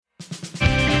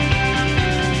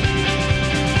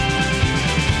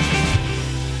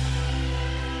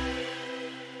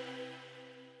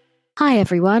Hi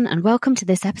everyone, and welcome to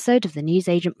this episode of the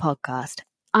Newsagent Podcast.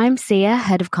 I'm Sia,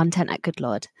 Head of Content at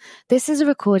Goodlord. This is a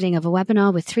recording of a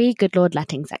webinar with three Goodlord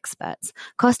lettings experts: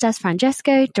 Costas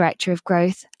Francesco, Director of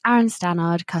Growth, Aaron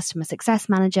Stannard, Customer Success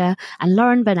Manager, and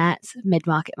Lauren Burnett,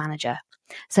 Mid-Market Manager.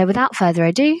 So without further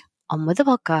ado, on with the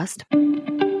podcast.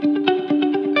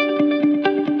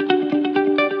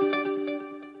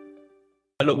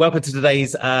 Look, welcome to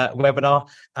today's webinar.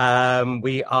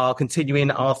 We are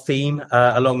continuing our theme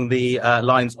along the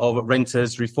lines of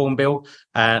Renters Reform Bill.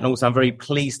 And also, I'm very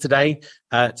pleased today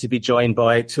to be joined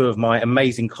by two of my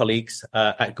amazing colleagues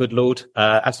at Goodlord.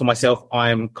 As for myself, I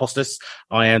am Costas.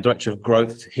 I am Director of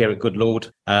Growth here at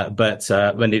Goodlord. But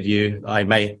many of you I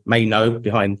may know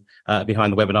behind the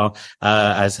webinar,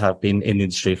 as have been in the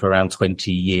industry for around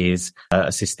 20 years,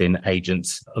 assisting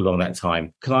agents along that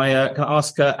time. Can I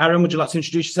ask Aaron, would you like to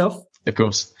introduce yourself? Of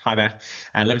course. Hi there.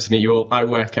 And lovely to meet you all. I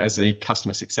work as a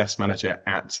customer success manager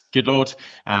at Goodlord.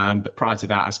 But prior to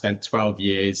that, I spent 12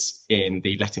 years in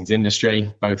the lettings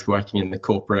industry, both working in the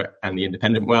corporate and the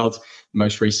independent world,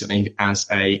 most recently as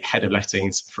a head of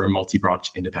lettings for a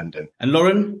multi-branch independent. And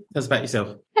Lauren, tell us about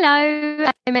yourself.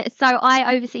 Hello. So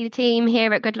I oversee the team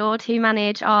here at Goodlord who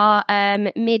manage our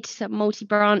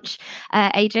multi-branch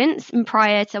agents. And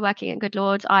prior to working at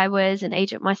Goodlord, I was an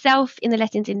agent myself in the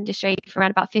lettings industry for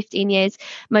around about 15 years,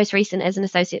 most recent as an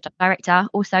associate director,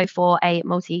 also for a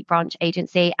multi-branch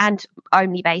agency and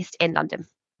only based in London.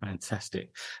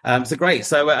 Fantastic. So great.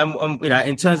 So,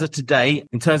 in terms of today,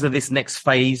 in terms of this next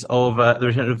phase of the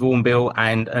Reform Bill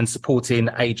and supporting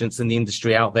agents in the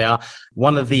industry out there,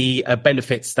 one of the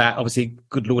benefits that obviously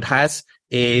Goodlord has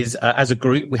is, as a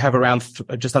group, we have around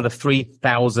just under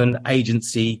 3,000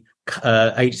 agencies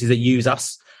that use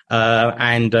us.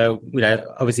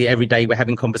 Obviously every day we're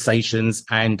having conversations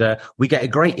and we get a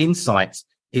great insight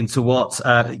into what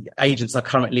agents are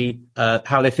currently,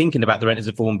 how they're thinking about the Renters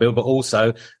Reform Bill, but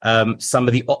also some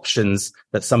of the options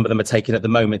that some of them are taking at the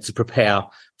moment to prepare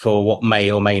for what may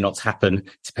or may not happen,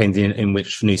 depending in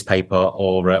which newspaper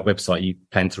or website you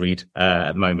plan to read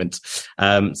at the moment.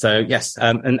 Yes,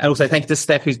 and also thank you to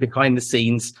Steph, who's behind the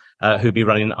scenes, who'll be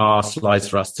running our slides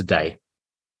for us today.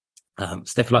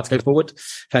 Steph, would like to go forward?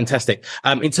 Fantastic.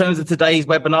 In terms of today's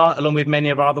webinar, along with many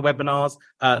of our other webinars,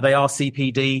 they are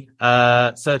CPD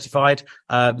certified.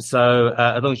 So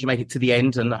as long as you make it to the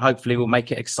end, and hopefully we'll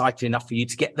make it exciting enough for you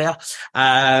to get there,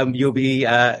 you'll be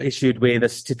issued with a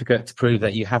certificate to prove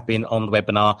that you have been on the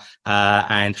webinar.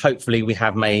 And hopefully we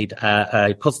have made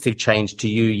a positive change to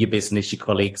you, your business, your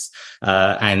colleagues,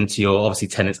 and to your obviously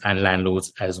tenants and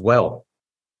landlords as well.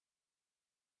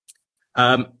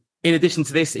 In addition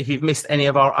to this, if you've missed any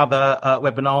of our other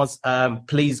webinars,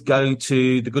 please go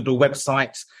to the Goodlord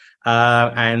website,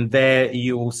 and there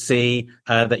you will see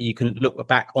that you can look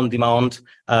back on demand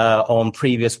on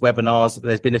previous webinars.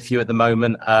 There's been a few at the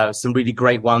moment, some really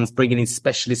great ones, bringing in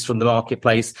specialists from the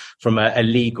marketplace from a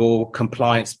legal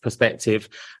compliance perspective,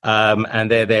 and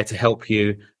they're there to help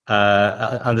you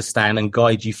understand and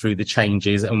guide you through the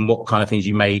changes and what kind of things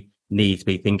you may need to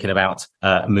be thinking about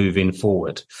moving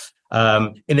forward.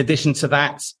 In addition to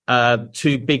that,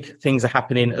 two big things are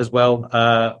happening as well,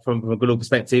 from a Goodlord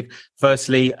perspective.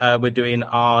 Firstly, we're doing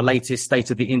our latest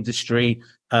State of the Industry,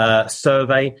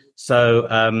 survey. So,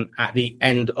 at the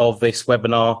end of this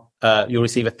webinar, you'll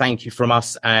receive a thank you from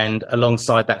us. And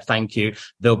alongside that thank you,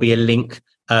 there'll be a link.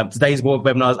 Today's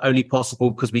webinar is only possible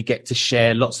because we get to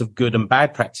share lots of good and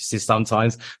bad practices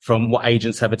sometimes from what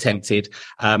agents have attempted.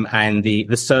 And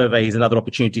the survey is another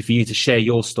opportunity for you to share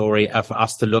your story, for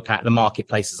us to look at the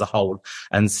marketplace as a whole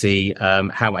and see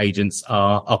how agents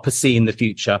are perceiving the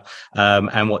future,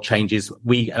 and what changes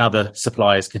we and other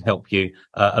suppliers can help you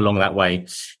along that way.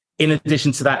 In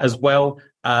addition to that as well,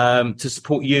 to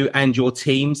support you and your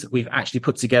teams, we've actually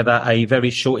put together a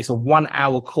very short, it's a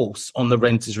 1-hour course on the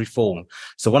renters reform.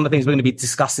 So one of the things we're going to be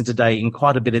discussing today in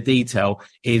quite a bit of detail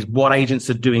is what agents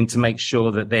are doing to make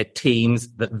sure that their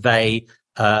teams, that they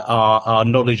are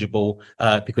knowledgeable,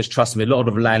 because trust me, a lot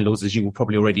of landlords, as you will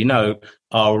probably already know,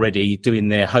 are already doing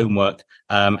their homework.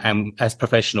 And as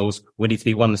professionals, we need to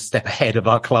be one step ahead of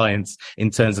our clients in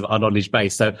terms of our knowledge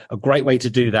base. So a great way to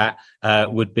do that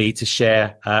would be to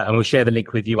share, and we'll share the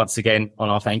link with you once again on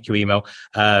our thank you email.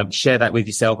 Share that with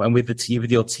yourself and with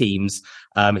with your teams.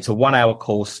 It's a 1-hour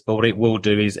course, but what it will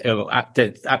do is it will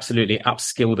absolutely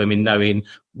upskill them in knowing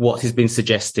what has been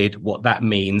suggested, what that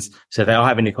means. So they are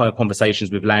having any kind of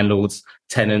conversations with landlords,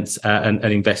 tenants, and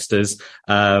investors.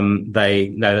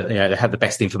 They know that they have the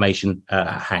best information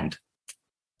at hand.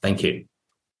 Thank you.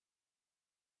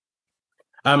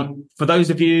 For those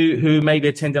of you who may be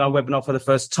attending our webinar for the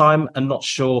first time and not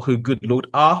sure who Good Lord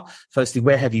are, firstly,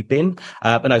 where have you been?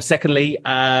 Secondly,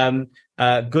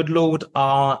 Good Lord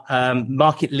are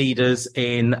market leaders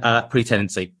in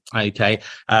pre-tenancy. Okay,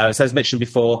 so as mentioned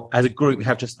before, as a group, we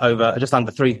have just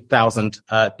under 3,000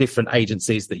 different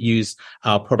agencies that use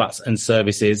our products and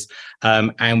services,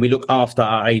 and we look after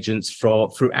our agents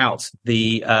throughout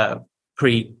the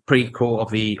pre-call of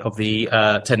the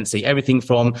tenancy, everything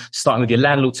from starting with your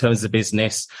landlord terms of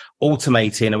business,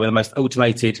 automating, and we're the most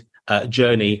automated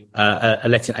journey a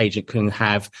letting agent can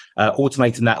have,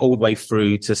 automating that all the way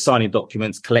through to signing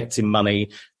documents, collecting money,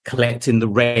 collecting the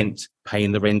rent,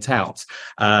 paying the rent out,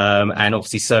 and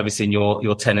obviously servicing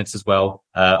your tenants as well,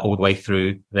 all the way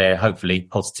through their hopefully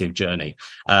positive journey.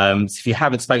 So if you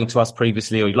haven't spoken to us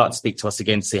previously, or you'd like to speak to us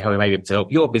again to see how we may be able to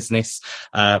help your business,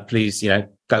 please,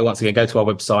 go to our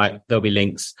website. There'll be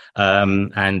links,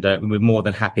 and we're more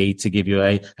than happy to give you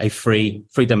a free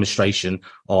demonstration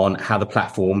on how the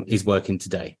platform is working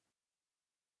today.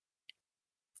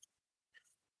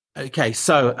 Okay,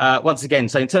 so once again,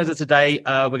 in terms of today,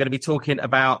 we're going to be talking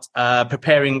about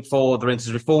preparing for the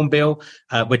Renters Reform Bill.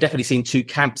 We're definitely seeing two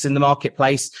camps in the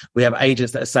marketplace. We have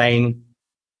agents that are saying,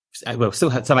 well, still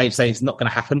have some agents saying it's not going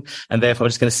to happen, and therefore I'm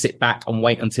just going to sit back and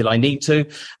wait until I need to.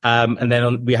 And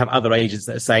then we have other agents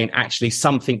that are saying, actually,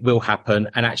 something will happen,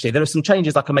 and actually there are some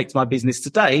changes I can make to my business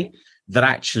today that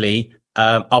actually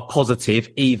are positive,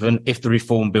 even if the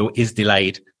reform bill is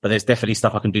delayed. But there's definitely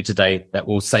stuff I can do today that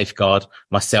will safeguard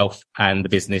myself and the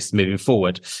business moving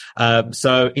forward.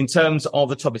 So in terms of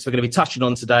the topics we're going to be touching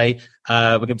on today,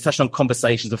 we're going to be touching on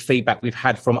conversations of feedback we've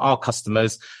had from our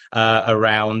customers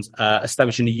around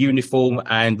establishing a uniform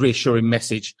and reassuring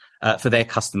message for their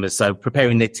customers. So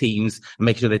preparing their teams and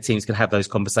making sure their teams can have those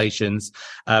conversations.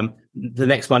 The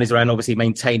next one is around obviously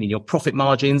maintaining your profit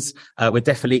margins. We're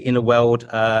definitely in a world,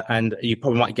 and you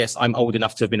probably might guess I'm old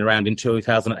enough to have been around in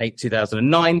 2008,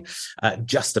 2009,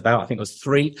 just about, I think it was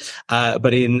 3.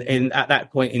 But at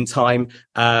that point in time,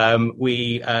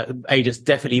 we agents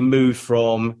definitely moved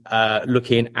from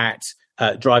looking at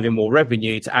driving more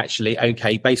revenue to actually,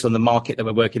 okay, based on the market that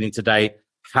we're working in today,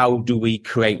 how do we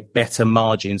create better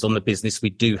margins on the business we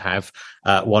do have,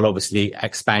 while obviously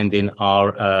expanding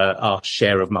our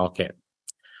share of market?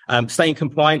 Staying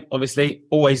compliant, obviously,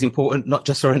 always important, not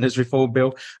just for Renters Reform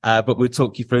Bill, but we'll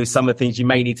talk you through some of the things you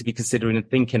may need to be considering and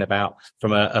thinking about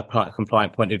from a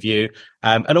compliant point of view.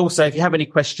 And also, if you have any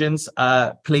questions,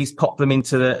 please pop them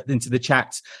into the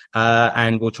chat,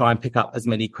 and we'll try and pick up as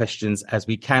many questions as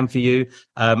we can for you.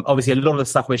 Obviously, a lot of the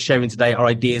stuff we're sharing today are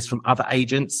ideas from other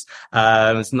agents.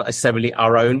 It's not necessarily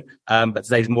our own, but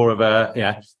today's more of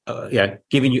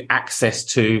giving you access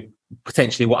to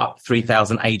potentially what up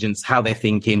 3,000 agents, how they're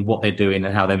thinking, what they're doing,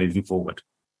 and how they're moving forward.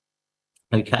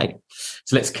 Okay,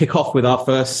 so let's kick off with our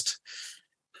first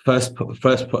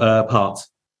part.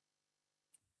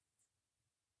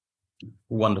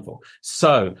 Wonderful.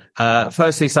 So,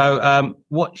 firstly, the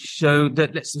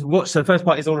first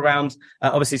part is all around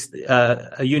obviously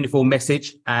a uniform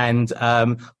message, and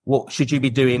what should you be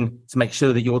doing to make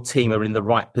sure that your team are in the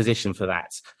right position for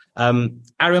that.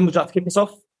 Aaron, would you like to kick us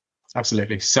off?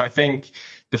 Absolutely. So I think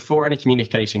before any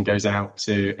communication goes out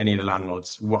to any of the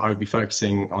landlords, what I would be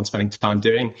focusing on spending time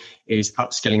doing is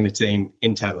upskilling the team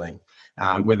internally,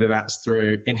 whether that's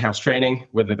through in-house training,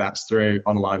 whether that's through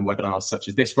online webinars such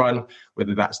as this one,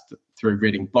 whether that's through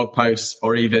reading blog posts,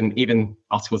 or even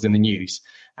articles in the news.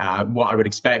 What I would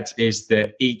expect is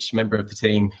that each member of the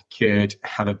team could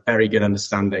have a very good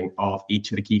understanding of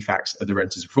each of the key facts of the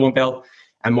Renters Reform Bill,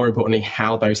 and more importantly,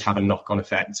 how those have a knock-on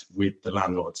effect with the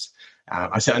landlords.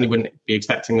 I certainly wouldn't be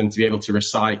expecting them to be able to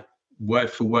recite word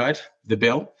for word the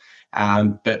bill,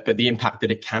 but the impact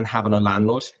that it can have on a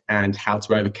landlord and how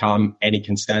to overcome any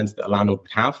concerns that a landlord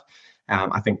would have,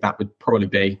 I think that would probably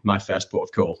be my first port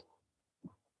of call.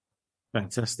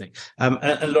 Fantastic.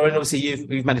 And Lauren, obviously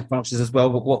you've managed branches as well.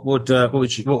 What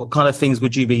kind of things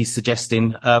would you be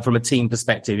suggesting from a team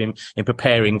perspective in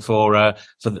preparing for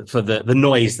the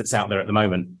noise that's out there at the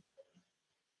moment?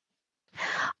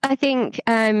 I think,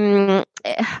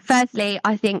 firstly,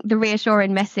 I think the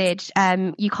reassuring message,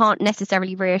 you can't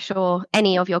necessarily reassure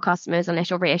any of your customers unless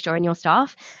you're reassuring your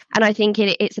staff. And I think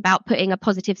it's about putting a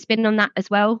positive spin on that as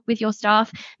well with your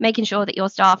staff, making sure that your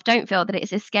staff don't feel that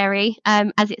it's as scary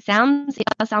as it sounds. It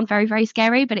does sound very, very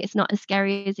scary, but it's not as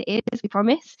scary as it is, we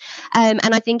promise. And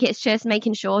I think it's just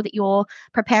making sure that you're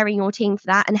preparing your team for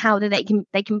that, and how that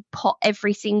they can put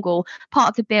every single part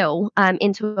of the bill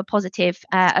into a positive.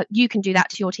 You can do that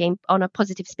to your team on a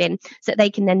positive spin, so that they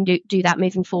can then do that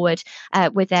moving forward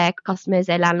with their customers,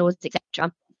 their landlords,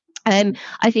 etc.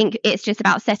 I think it's just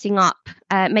about setting up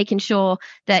making sure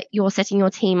that you're setting your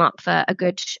team up for a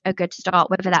good start,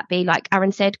 whether that be, like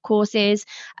Aaron said, courses,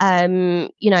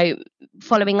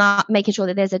 following up, making sure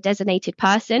that there's a designated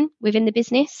person within the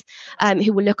business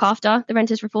who will look after the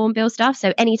Renters Reform Bill stuff.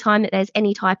 So anytime that there's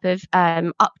any type of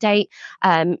update,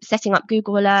 setting up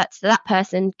Google alerts, so that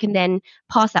person can then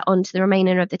pass that on to the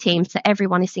remainder of the team, so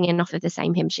everyone is singing off of the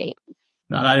same hymn sheet.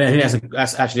 No, I think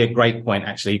that's actually a great point,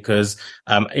 actually, because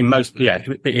in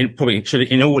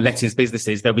all lettings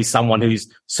businesses, there'll be someone is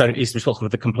responsible for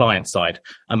the compliance side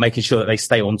and making sure that they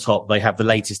stay on top, they have the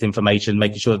latest information,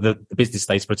 making sure that the business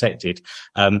stays protected.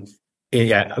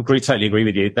 Totally agree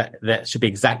with you. That should be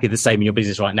exactly the same in your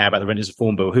business right now about the Renters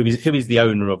Reform Bill. Who is the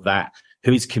owner of that?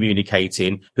 Who is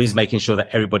communicating? Who's making sure that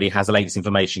everybody has the latest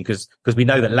information? Because we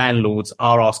know that landlords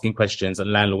are asking questions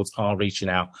and landlords are reaching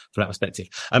out from that perspective.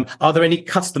 Are there any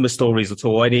customer stories at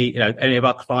all? Any of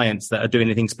our clients that are doing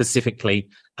anything specifically,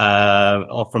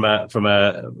 or from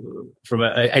a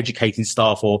educating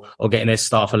staff or getting their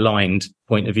staff aligned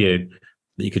point of view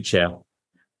that you could share?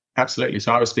 Absolutely.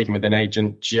 So I was speaking with an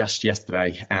agent just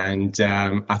yesterday, and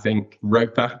I think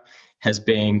ROPA has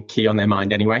been key on their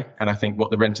mind anyway. And I think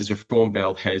what the Renters Reform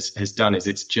Bill has done is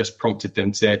it's just prompted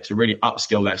them to really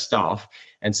upskill their staff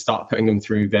and start putting them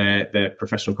through their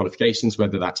professional qualifications,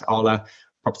 whether that's ALA,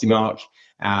 Property Mark,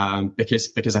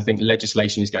 because I think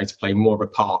legislation is going to play more of a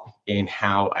part in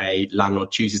how a landlord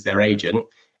chooses their agent,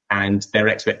 and their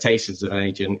expectations of an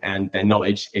agent and their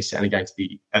knowledge is certainly going to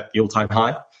be at the all-time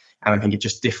high. And I think it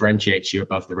just differentiates you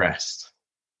above the rest.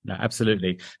 No,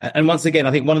 absolutely. And once again,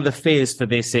 I think one of the fears for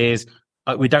this is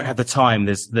we don't have the time.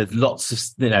 There's lots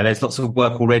of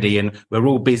work already, and we're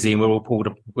all busy, and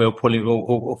we're pulling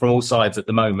from all sides at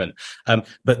the moment.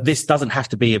 But this doesn't have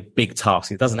to be a big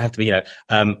task. It doesn't have to be,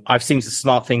 I've seen some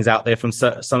smart things out there from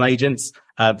some agents.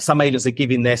 Some agents are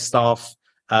giving their staff,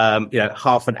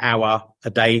 half an hour a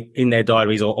day in their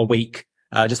diaries, or a week,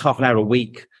 just half an hour a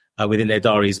week. Within their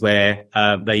diaries, where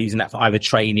they're using that for either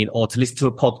training or to listen to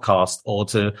a podcast or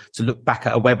to look back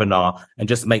at a webinar and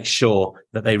just make sure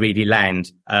that they really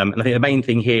land. And I think the main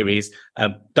thing here is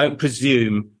don't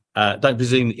presume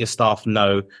that your staff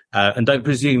know, and don't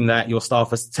presume that your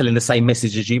staff are telling the same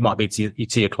message as you might be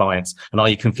to your clients. And are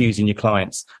you confusing your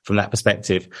clients from that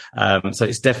perspective? So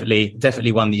it's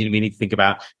definitely one that we need to think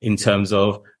about in terms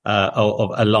of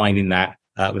aligning that.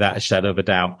 Without a shadow of a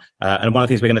doubt. And one of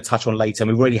the things we're going to touch on later,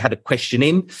 and we've already had a question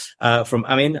in from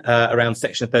Amin around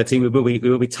Section 13. We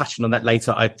will be touching on that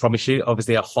later, I promise you.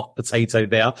 Obviously, a hot potato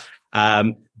there.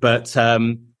 But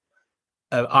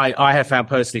I have found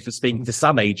personally, from speaking to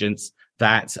some agents,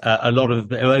 that a lot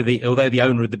of although the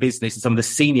owner of the business and some of the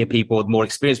senior people, the more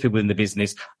experienced people in the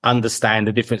business, understand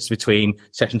the difference between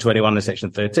Section 21 and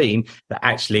Section 13, that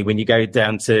actually when you go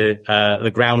down to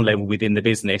the ground level within the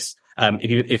business,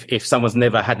 if someone's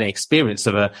never had an experience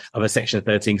of a Section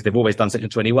 13 because they've always done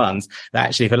Section 21s, that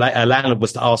actually if a landlord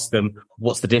was to ask them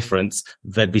what's the difference,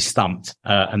 they'd be stumped,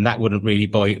 and that wouldn't really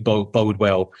bode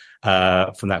well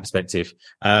from that perspective.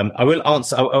 I will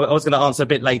answer. I was going to answer a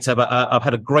bit later, but I've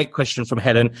had a great question from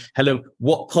Helen. Helen,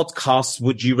 what podcasts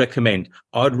would you recommend?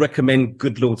 I would recommend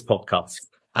Good Lord's podcast.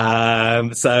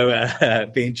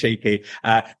 Being cheeky,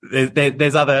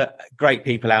 there's other great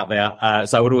people out there.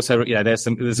 So I would also, there's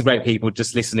some great people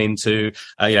just listening to,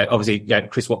 obviously,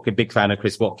 Chris Watkin, big fan of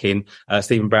Chris Watkin,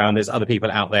 Stephen Brown. There's other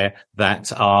people out there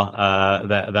that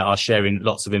are sharing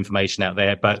lots of information out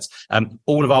there. But,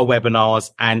 all of our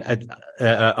webinars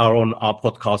are on our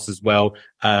podcast as well.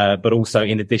 But also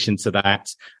in addition to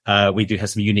that, we do have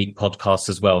some unique podcasts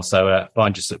as well. So,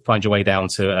 find your way down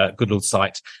to Good Lord's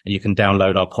site, and you can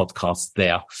download our podcast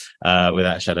there,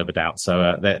 without a shadow of a doubt.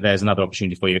 So, there's another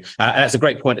opportunity for you. And that's a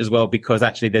great point as well, because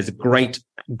actually there's a great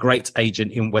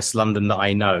agent in West London that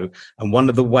I know. And one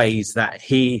of the ways that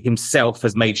he himself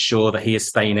has made sure that he is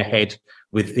staying ahead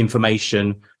with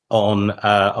information on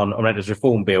Renters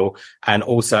Reform Bill, and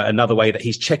also another way that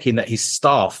he's checking that his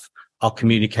staff are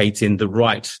communicating the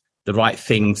right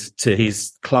things to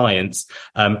his clients,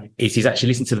 is he's actually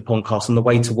listening to the podcast on the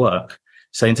way to work.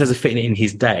 So in terms of fitting it in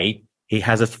his day, he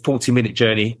has a 40-minute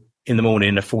journey in the morning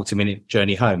and a 40-minute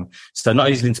journey home. So not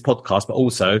only listening to podcasts, but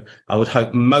also I would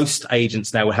hope most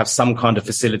agents now will have some kind of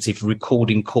facility for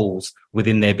recording calls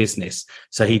within their business.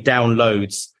 So he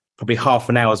downloads probably half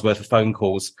an hour's worth of phone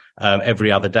calls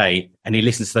every other day, and he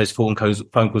listens to those phone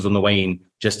calls on the way in,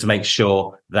 just to make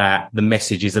sure that the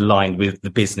message is aligned with the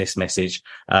business message.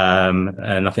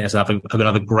 And I think that's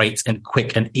another great and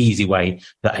quick and easy way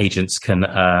that agents can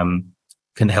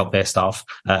help their staff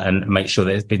and make sure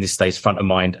that business stays front of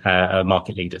mind,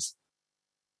 market leaders.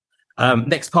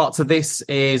 Next part of this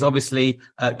is obviously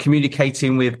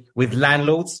communicating with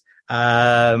landlords.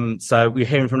 So we're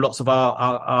hearing from lots of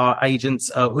our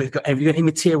agents. Have you got any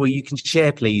material you can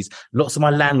share, please? Lots of my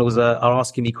landlords are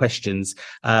asking me questions. Is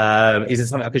there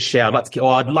something I could share?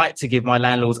 I'd like to give my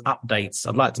landlords updates.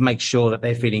 I'd like to make sure that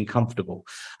they're feeling comfortable.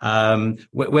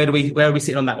 Where are we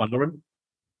sitting on that one, Lauren?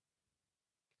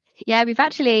 Yeah, we've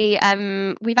actually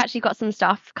got some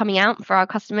stuff coming out for our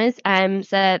customers, so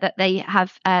that they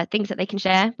have things that they can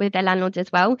share with their landlords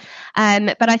as well.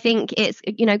 But I think it's,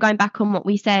 going back on what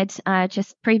we said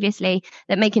just previously,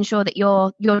 that making sure that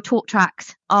your talk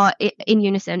tracks are in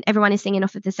unison. Everyone is singing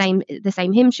off of the same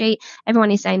hymn sheet. Everyone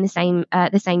is saying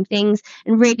the same things,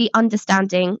 and really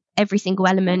understanding every single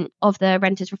element of the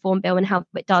Renters Reform Bill and how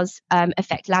it does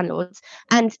affect landlords.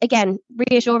 And again,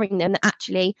 reassuring them that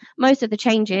actually most of the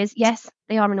changes, yes,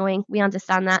 they are annoying, we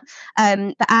understand that,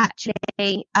 but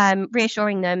actually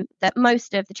reassuring them that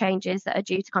most of the changes that are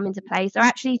due to come into place are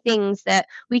actually things that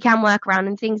we can work around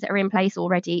and things that are in place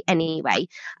already anyway.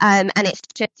 And it's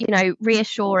just,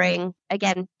 reassuring,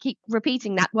 again, keep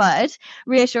repeating that word,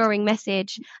 reassuring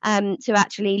message to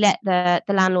actually let the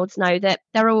landlords know that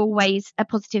there are always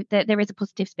that there is a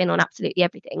positive spin on absolutely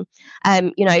everything.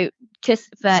 Just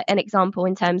for an example,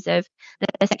 in terms of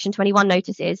the Section 21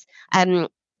 notices,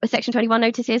 Section 21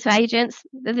 notices for agents,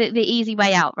 the easy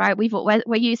way out, right?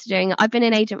 We're used to doing it. I've been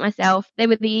an agent myself. They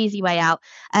were the easy way out.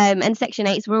 And Section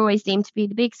 8s were always deemed to be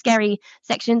the big scary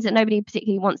sections that nobody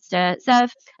particularly wants to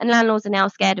serve, and landlords are now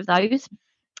scared of those.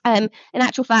 In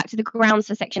actual fact, the grounds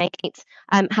for Section 8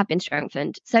 have been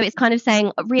strengthened. So it's kind of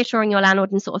saying, reassuring your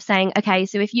landlord and sort of saying, okay,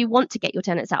 so if you want to get your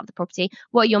tenants out of the property,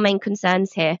 what are your main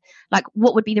concerns here? Like,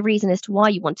 what would be the reason as to why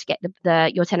you want to get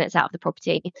your tenants out of the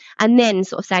property? And then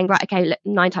sort of saying, right, okay, look,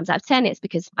 9 times out of 10, it's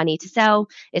because I need to sell.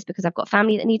 It's because I've got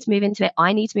family that need to move into it.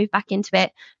 I need to move back into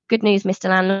it. Good news, Mr.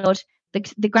 Landlord.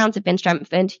 The grounds have been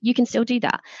strengthened. You can still do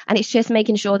that. And it's just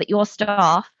making sure that your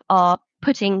staff are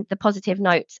putting the positive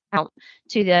notes out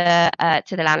to the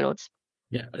landlords.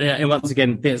 Yeah, and once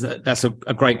again, that's a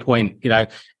great point.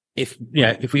 If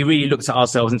we really looked at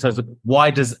ourselves in terms of why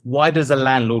does a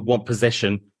landlord want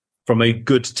possession from a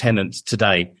good tenant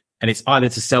today, and it's either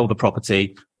to sell the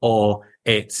property or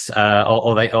it's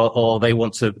or they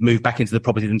want to move back into the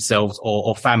property themselves,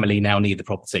 or family now need the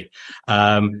property.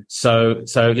 So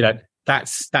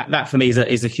that for me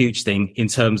is a huge thing in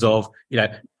terms of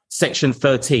Section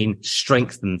 13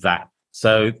 strengthens that.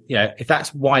 So, if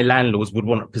that's why landlords would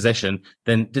want possession,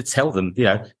 then to tell them,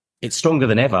 it's stronger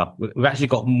than ever. We've actually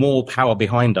got more power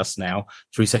behind us now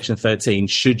through Section 13,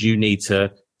 should you need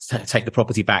to take the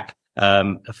property back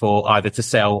for either to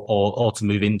sell or to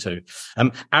move into.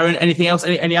 Aaron, anything else?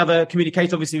 Any other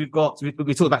communication? Obviously, we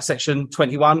talked about Section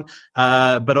 21,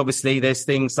 but obviously there's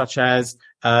things such as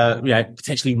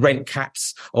potentially rent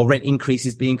caps or rent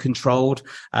increases being controlled,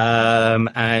 and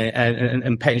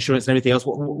pet insurance and everything else.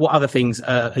 What other things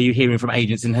are you hearing from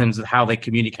agents in terms of how they're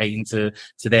communicating to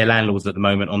their landlords at the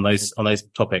moment on those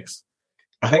topics?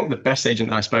 I think the best agent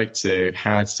that I spoke to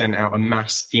had sent out a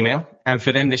mass email, and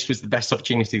for them, this was the best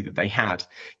opportunity that they had,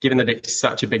 given that it's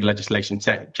such a big legislation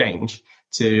change,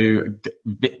 to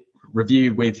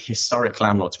review with historic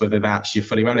landlords, whether that's your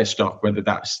fully managed stock, whether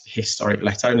that's historic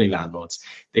let-only landlords.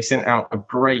 They sent out a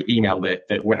great email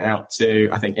that went out to,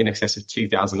 I think, in excess of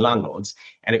 2,000 landlords,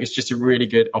 and it was just a really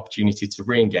good opportunity to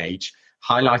re-engage,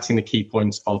 highlighting the key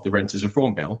points of the Renters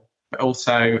Reform Bill, but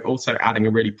also adding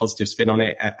a really positive spin on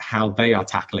it, at how they are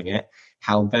tackling it,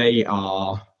 how they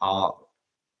are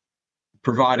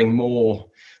providing more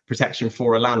protection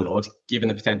for a landlord, given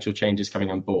the potential changes coming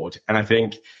on board. And I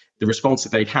think the response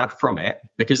that they've had from it,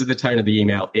 because of the tone of the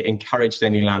email, it encouraged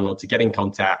any landlord to get in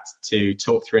contact, to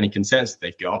talk through any concerns that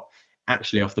they've got.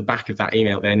 Actually, off the back of that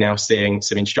email, they're now seeing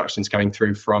some instructions coming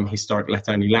through from historic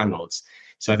let-only landlords.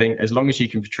 So I think as long as you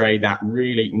can portray that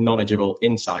really knowledgeable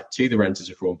insight to the Renters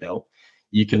Reform Bill,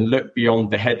 you can look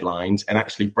beyond the headlines and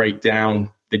actually break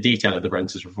down the detail of the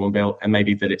Renters Reform Bill, and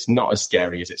maybe that it's not as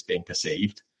scary as it's being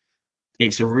perceived.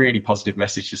 It's a really positive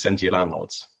message to send to your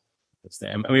landlords.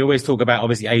 And we always talk about,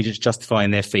 obviously, agents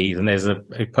justifying their fees, and there's a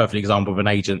perfect example of an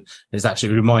agent that's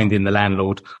actually reminding the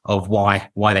landlord of why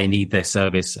they need their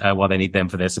service, why they need them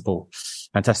for their support.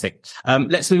 Fantastic.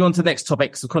 Let's move on to the next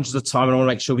topic. So conscious of time, and I want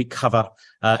to make sure we cover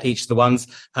each of the ones.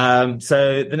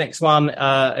 So the next one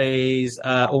is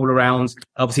all around,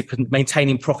 obviously,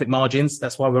 maintaining profit margins.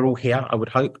 That's why we're all here, I would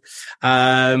hope.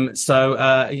 The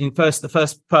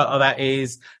first part of that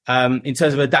is in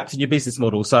terms of adapting your business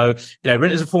model. So,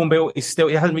 Renters Reform Bill it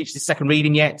hasn't reached its second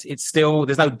reading yet.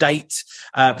 There's no date,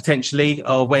 potentially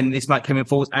of when this might come in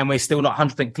force, and we're still not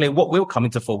 100% clear what will come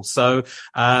into force. So,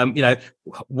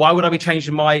 why would I be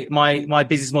changing my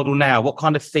business model now? What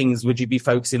kind of things would you be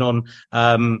focusing on?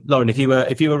 Lauren, if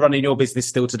you were running your business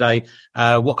still today,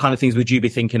 what kind of things would you be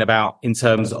thinking about in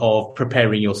terms of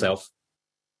preparing yourself?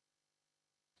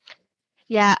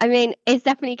 Yeah, I mean, it's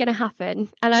definitely going to happen.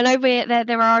 And I know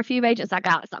there are a few agents that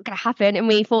go, it's not going to happen. And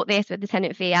we fought this with the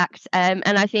Tenant Fee Act. And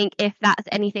I think if that's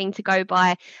anything to go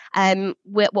by,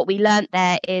 what we learned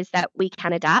there is that we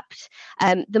can adapt.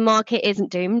 The market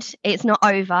isn't doomed. It's not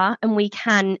over. And we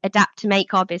can adapt to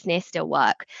make our business still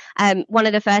work. One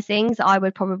of the first things I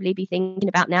would probably be thinking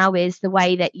about now is the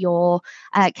way that you're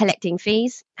collecting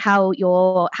fees, how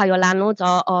your landlords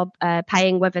are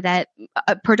paying, whether they're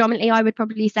predominantly, I would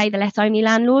probably say the let-only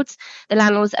landlords. The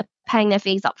landlords are paying their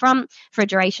fees up front for a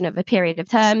duration of a period of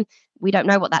term. We don't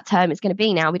know what that term is going to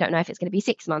be now. We don't know if it's going to be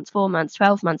 6 months, 4 months,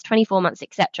 12 months, 24 months,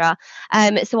 etc.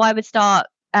 So I would start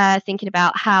thinking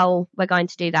about how we're going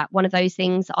to do that. One of those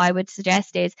things I would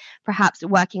suggest is perhaps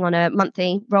working on a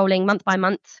monthly rolling, month by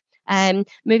month,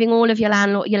 moving all of your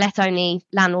let-only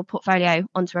landlord portfolio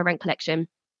onto a rent collection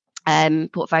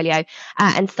portfolio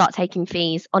and start taking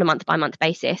fees on a month-by-month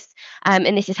basis.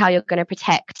 And this is how you're going to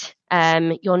protect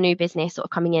your new business sort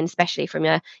of coming in, especially from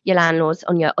your landlords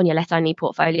on your let-only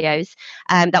portfolios.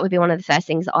 That would be one of the first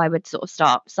things that I would sort of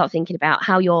start thinking about,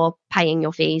 how you're paying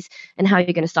your fees and how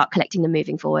you're going to start collecting them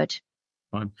moving forward.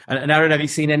 Fine. And Aaron, have you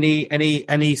seen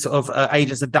any sort of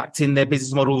agents adapting their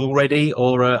business models already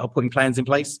or putting plans in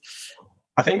place?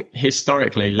 I think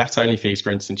historically, let-only fees,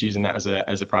 for instance, using that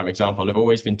as a prime example, have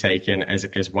always been taken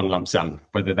as one lump sum,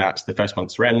 whether that's the first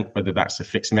month's rent, whether that's a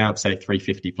fixed amount, say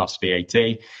 350 plus VAT.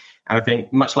 And I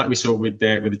think much like we saw with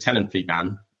the tenant fee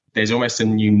ban, there's almost a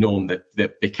new norm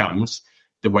that becomes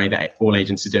the way that all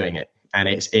agents are doing it. And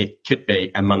it could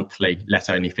be a monthly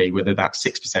let-only fee, whether that's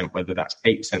 6%, whether that's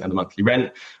 8% of the monthly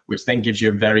rent, which then gives you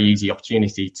a very easy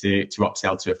opportunity to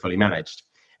upsell to a fully managed.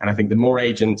 And I think the more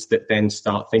agents that then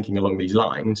start thinking along these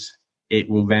lines, it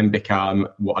will then become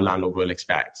what a landlord will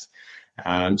expect.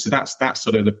 So that's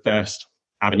sort of the first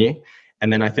avenue.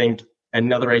 And then I think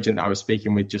another agent that I was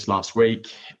speaking with just last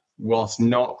week, whilst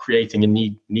not creating a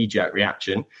knee-jerk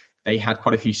reaction, they had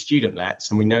quite a few student lets.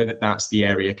 And we know that that's the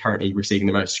area currently receiving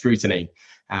the most scrutiny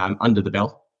under the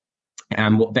bill.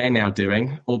 And what they're now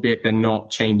doing, albeit they're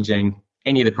not changing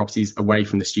any of the properties away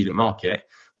from the student market,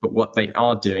 but what they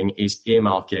are doing is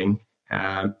earmarking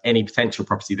any potential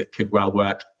property that could well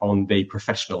work on the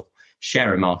professional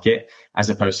sharer market as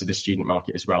opposed to the student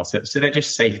market as well. So they're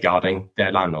just safeguarding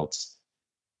their landlords.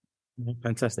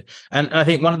 Fantastic. And I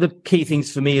think one of the key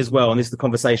things for me as well, and this is the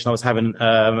conversation I was having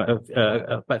about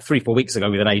 3-4 weeks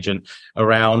ago with an agent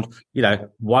around,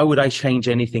 why would I change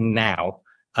anything now?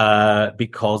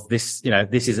 Because this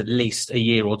is at least a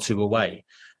year or two away.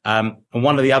 And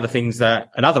one of the other things that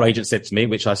another agent said to me,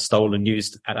 which I stole and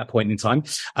used at that point in time,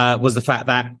 was the fact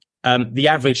that the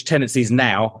average tenancies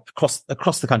now across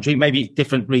the country, maybe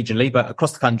different regionally, but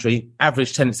across the country,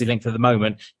 average tenancy length at the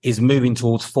moment is moving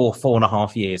towards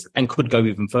 4.5 years and could go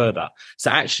even further.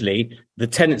 So actually, the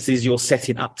tenancies you're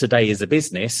setting up today as a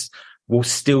business will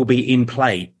still be in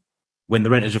play when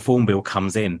the Renters Reform Bill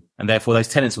comes in, and therefore those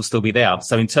tenants will still be there.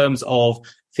 So in terms of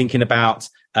thinking about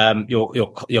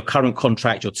your current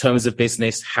contract, your terms of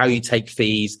business, how you take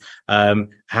fees,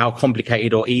 how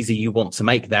complicated or easy you want to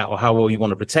make that, or how well you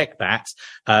want to protect that,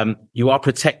 you are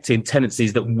protecting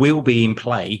tenancies that will be in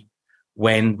play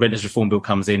when Renters Reform Bill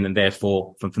comes in, and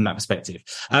therefore from that perspective,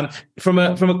 from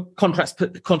a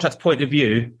contracts point of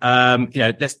view,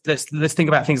 let's think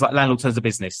about things like landlord terms of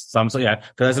business. So because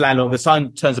as a landlord, the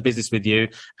signed terms of business with you,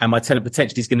 and my tenant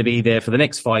potentially is going to be there for the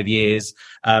next 5 years.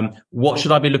 What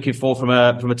should I be looking for from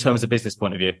a terms of business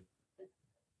point of view?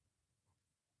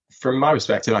 From my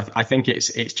perspective, I think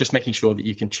it's just making sure that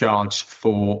you can charge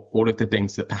for all of the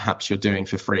things that perhaps you're doing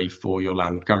for free for your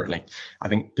landlord currently. I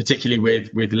think particularly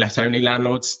with let-only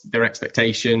landlords, their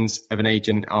expectations of an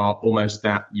agent are almost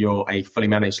that you're a fully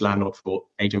managed landlord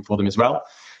agent for them as well.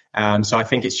 So I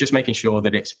think it's just making sure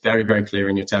that it's very, very clear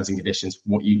in your terms and conditions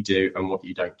what you do and what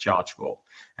you don't charge for.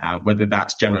 Whether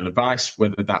that's general advice,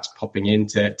 whether that's popping in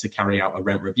to carry out a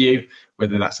rent review,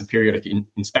 whether that's a periodic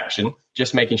inspection,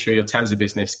 just making sure your terms of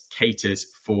business caters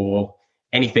for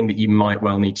anything that you might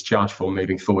well need to charge for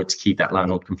moving forward to keep that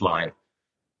landlord compliant.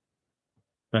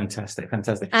 Fantastic.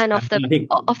 And off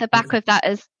the back of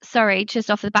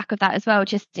that as well,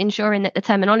 just ensuring that the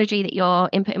terminology that you're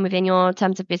inputting within your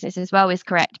terms of business as well is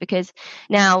correct. Because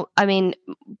now, I mean,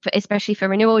 especially for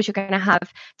renewals, you're going to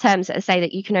have terms that say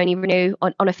that you can only renew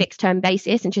on a fixed term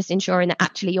basis, and just ensuring that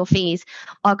actually your fees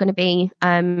are going to be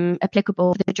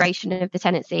applicable for the duration of the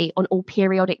tenancy on all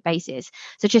periodic basis.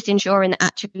 So just ensuring that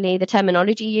actually the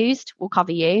terminology used will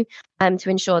cover you, to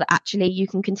ensure that actually you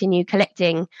can continue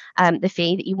collecting the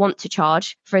fee that you want to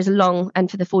charge for as long and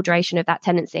for the full duration of that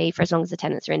tenancy, for as long as the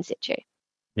tenants are in situ.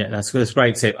 Yeah, that's a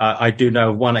great tip. I do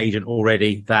know one agent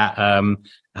already that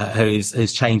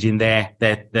who's changing their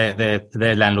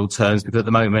landlord terms, because at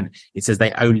the moment it says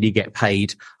they only get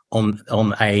paid on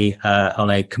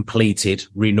a completed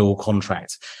renewal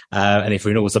contract, and if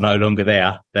renewals are no longer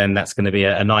there, then that's going to be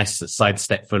a nice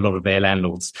sidestep for a lot of their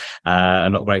landlords,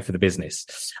 and not great for the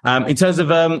business. In terms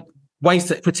of ways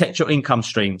to protect your income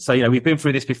stream. So, we've been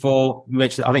through this before. You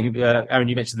mentioned, I think, Aaron,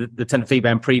 you mentioned the tenant fee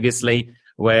ban previously,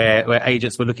 where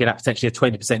agents were looking at potentially a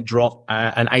 20% drop,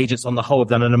 and agents on the whole have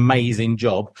done an amazing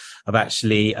job of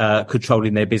actually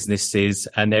controlling their businesses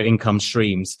and their income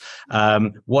streams.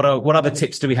 What other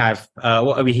tips do we have?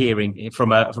 What are we hearing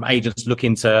from agents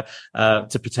looking to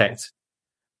protect?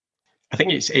 I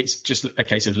think it's just a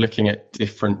case of looking at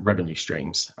different revenue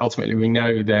streams. Ultimately, we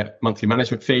know that monthly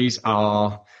management fees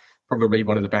are probably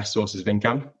one of the best sources of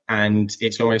income, and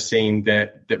it's almost seen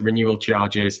that renewal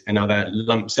charges and other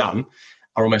lump sum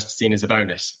are almost seen as a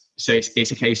bonus. So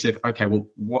it's a case of, okay, well,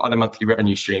 what other monthly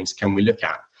revenue streams can we look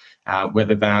at?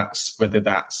 Whether that's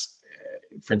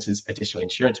for instance, additional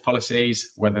insurance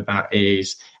policies, whether that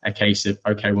is a case of,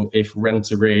 okay, well, if rent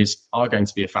arrears are going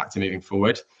to be a factor moving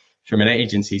forward, from an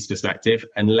agency's perspective,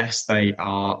 unless they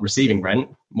are receiving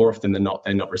rent, more often than not,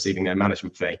 they're not receiving their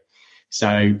management fee.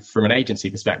 So from an agency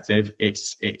perspective,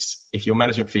 it's if your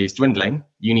management fee is dwindling,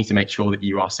 you need to make sure that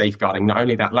you are safeguarding not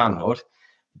only that landlord,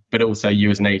 but also you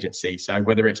as an agency. So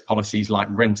whether it's policies like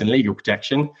rent and legal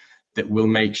protection that will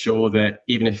make sure that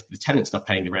even if the tenant's not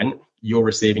paying the rent, you're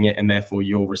receiving it, and therefore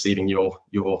you're receiving your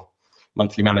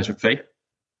monthly management fee.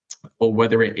 Or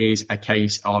whether it is a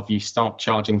case of you start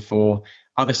charging for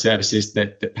other services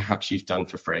that perhaps you've done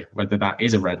for free, whether that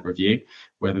is a rent review,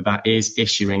 whether that is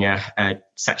issuing a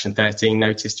Section 13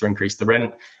 notice to increase the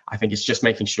rent. I think it's just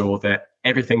making sure that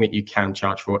everything that you can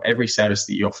charge for, every service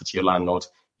that you offer to your landlord,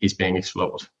 is being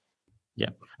explored. Yeah.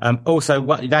 Also,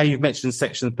 now you've mentioned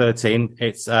Section 13,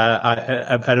 it's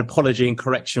an apology and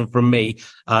correction from me.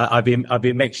 I've been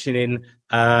mentioning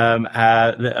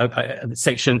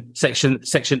section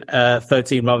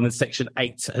 13 rather than Section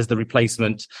 8 as the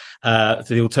replacement for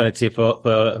the alternative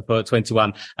for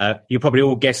 21. You probably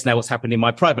all guess now what's happening in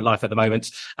my private life at the moment.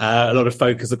 A lot of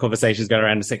focus and conversations going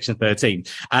around the Section 13.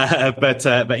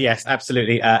 But yes,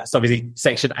 absolutely. So obviously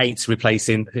Section 8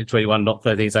 replacing 21, not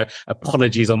 13. So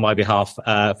apologies on my behalf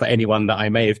for anyone that I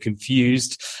may have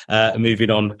confused. Moving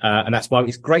on, and that's why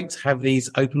it's great to have these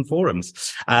open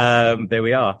forums. There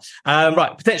we are.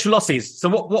 Right, potential losses. So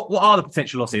what are the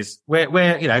potential losses? Where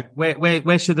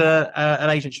should an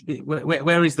agent be?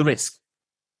 Where is the risk?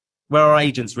 Where are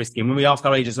agents risking? When we ask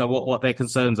our agents what their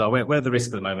concerns are, where are the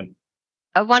risks at the moment?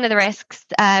 One of the risks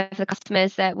for the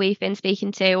customers that we've been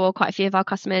speaking to, or quite a few of our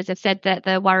customers have said that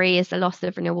the worry is the loss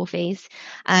of renewal fees,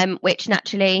 which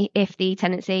naturally, if the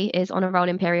tenancy is on a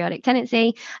rolling periodic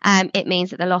tenancy, it means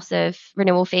that the loss of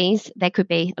renewal fees, there could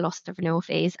be a loss of renewal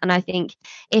fees. And I think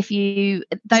if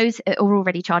those are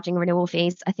already charging renewal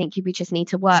fees, I think we just need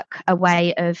to work a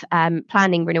way of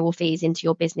planning renewal fees into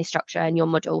your business structure and your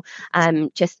model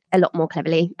just a lot more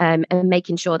cleverly, and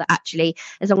making sure that actually,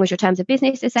 as long as your terms of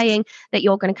business are saying that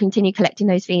you're going to continue collecting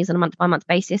those fees on a month-by-month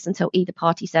basis until either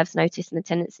party serves notice and the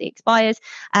tenancy expires,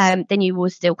 then you will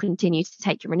still continue to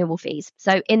take your renewal fees.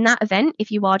 So in that event,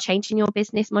 if you are changing your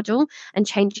business model and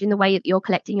changing the way that you're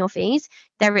collecting your fees,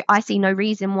 I see no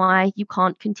reason why you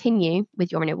can't continue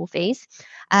with your renewal fees.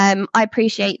 I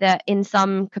appreciate that in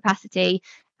some capacity,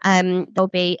 there'll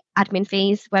be admin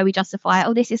fees where we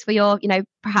justify, this is for your,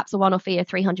 perhaps a one-off fee of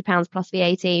 £300 plus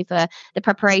VAT for the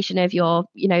preparation of your,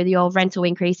 your rental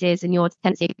increases and your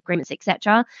tenancy agreements,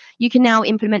 etc. You can now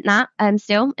implement that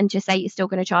still, and just say you're still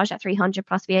going to charge that £300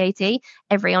 plus VAT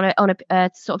on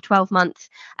a sort of 12-month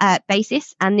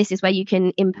basis. And this is where you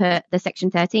can input the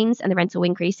Section 13s and the rental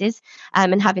increases,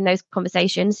 and having those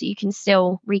conversations so you can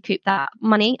still recoup that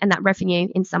money and that revenue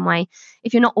in some way.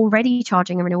 If you're not already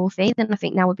charging a renewal fee, then I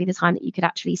think now would be the time that you could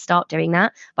actually start doing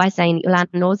that by saying that your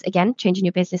landlords, again, changing your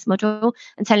your business model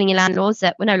and telling your landlords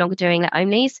that we're no longer doing let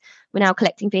onlys. We're now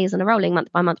collecting fees on a rolling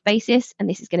month-by-month basis, and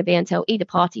this is going to be until either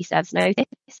party serves notice.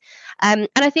 And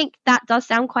I think that does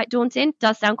sound quite daunting,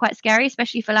 does sound quite scary,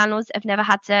 especially for landlords that have never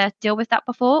had to deal with that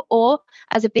before, or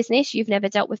as a business, you've never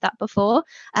dealt with that before.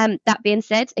 That being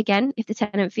said, again, if the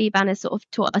tenant fee ban has sort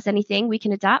of taught us anything, we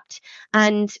can adapt.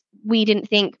 And we didn't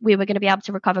think we were going to be able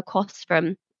to recover costs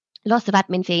from lots of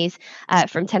admin fees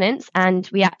from tenants, and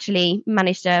we actually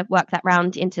managed to work that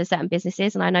round into certain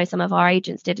businesses, and I know some of our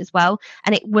agents did as well,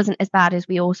 and it wasn't as bad as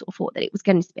we all sort of thought that it was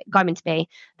going to be.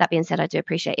 That being said, I do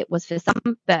appreciate it was for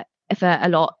some, but for a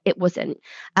lot it wasn't,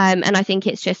 and I think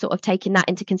it's just sort of taking that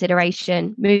into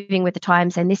consideration, moving with the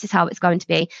times, and this is how it's going to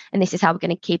be, and this is how we're going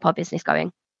to keep our business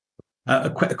going. A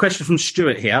question from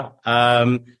Stuart here.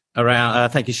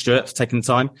 Thank you, Stuart, for taking the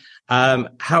time.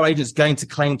 How are agents going to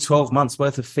claim 12 months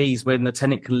worth of fees when the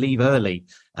tenant can leave early?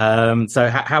 So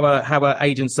how are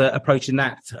agents approaching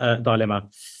that dilemma?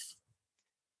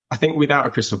 I think without a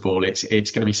crystal ball, it's going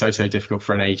to be so difficult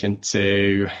for an agent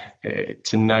to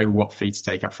know what fee to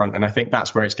take up front. And I think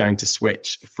that's where it's going to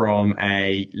switch from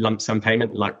a lump sum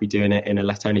payment like we do in a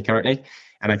let only currently.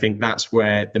 And I think that's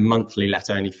where the monthly let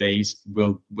only fees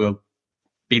will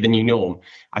be the new norm.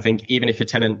 I think even if a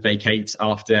tenant vacates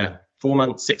after 4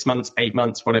 months, 6 months, 8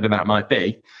 months, whatever that might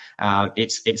be,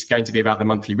 it's going to be about the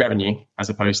monthly revenue as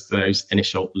opposed to those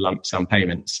initial lump sum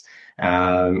payments.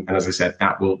 And as I said,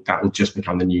 that will just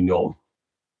become the new norm.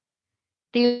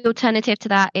 The alternative to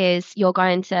that is you're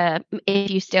going to,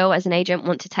 if you still as an agent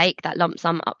want to take that lump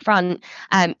sum up front,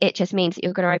 it just means that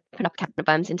you're going to open up a can of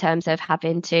worms in terms of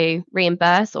having to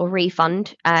reimburse or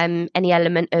refund any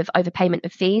element of overpayment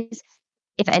of fees.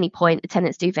 If at any point the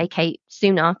tenants do vacate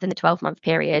sooner than the 12-month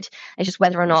period, it's just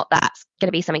whether or not that's going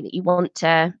to be something that you want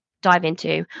to dive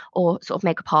into or sort of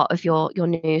make a part of your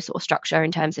new sort of structure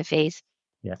in terms of fees.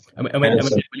 Yeah, and we're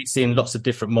definitely seeing lots of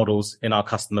different models in our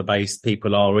customer base.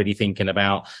 People are already thinking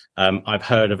about, I've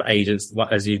heard of agents,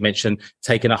 as you've mentioned,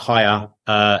 taking a higher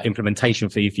implementation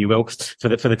fee, if you will, for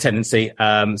the tenancy,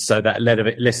 so that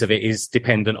less of it is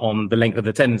dependent on the length of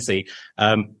the tenancy.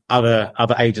 Other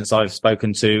agents I've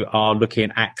spoken to are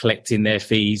looking at collecting their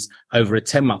fees over a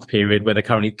 10-month period, where they're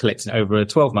currently collecting over a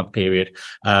 12-month period,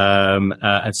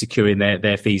 and securing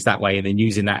their fees that way, and then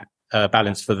using that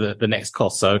balance for the next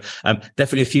cost. So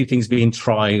definitely a few things being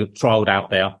trialed out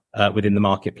there within the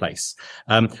marketplace.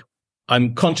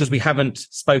 I'm conscious we haven't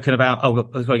spoken about. Oh,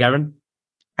 sorry, Aaron.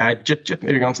 Just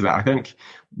moving on to that, I think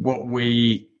what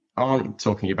we aren't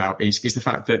talking about is the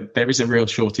fact that there is a real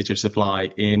shortage of supply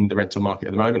in the rental market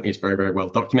at the moment. It's very, very well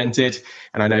documented.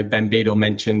 And I know Ben Beadle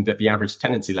mentioned that the average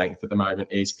tenancy length at the moment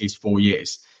is 4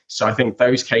 years. So I think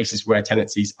those cases where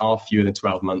tenancies are fewer than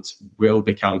 12 months will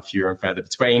become fewer and further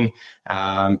between,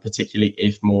 particularly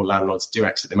if more landlords do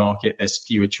exit the market. There's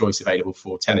fewer choice available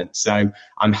for tenants. So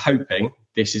I'm hoping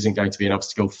this isn't going to be an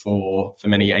obstacle for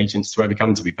many agents to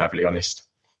overcome, to be perfectly honest.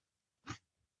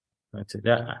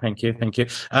 Yeah, thank you.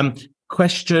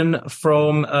 Question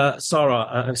from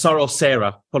Sarah or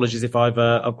Sarah. Apologies if I've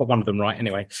got one of them right.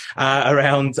 Anyway,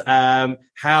 around how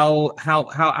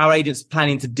our agents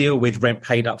planning to deal with rent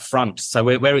paid up front. So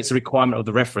where it's a requirement of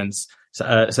the reference,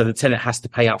 so the tenant has to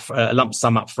pay up a lump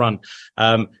sum up front.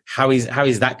 How is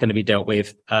that going to be dealt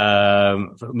with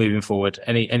moving forward?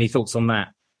 Any thoughts on that?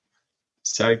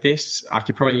 So this, I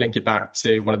could probably link it back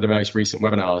to one of the most recent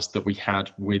webinars that we had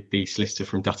with the solicitor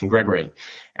from Dutton Gregory.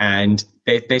 And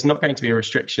there's not going to be a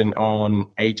restriction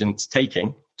on agents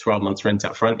taking 12 months rent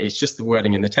up front. It's just the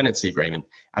wording in the tenancy agreement.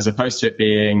 As opposed to it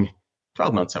being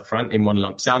 12 months up front in one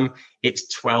lump sum, it's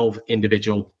 12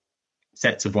 individual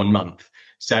sets of 1 month.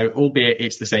 So albeit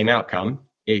it's the same outcome,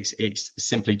 it's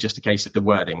simply just a case of the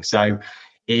wording. So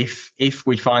if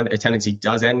we find that a tenancy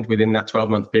does end within that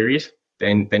 12-month period,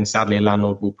 then sadly a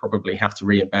landlord will probably have to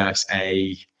reimburse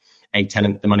a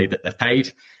tenant the money that they've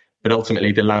paid. But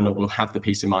ultimately the landlord will have the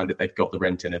peace of mind that they've got the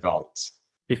rent in advance.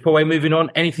 Before we're moving on,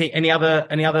 any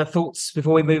other thoughts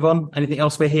before we move on? Anything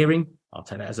else we're hearing? I'll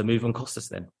take that as a move on Costas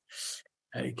then.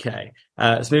 Okay.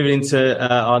 Let's move into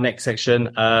our next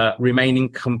section, remaining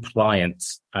compliant.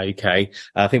 Okay.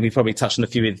 I think we've probably touched on a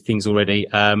few of the things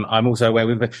already. I'm also aware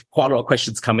we've quite a lot of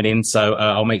questions coming in, so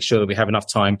I'll make sure that we have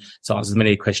enough time to answer as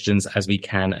many questions as we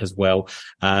can as well.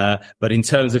 But in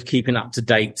terms of keeping up to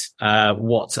date, so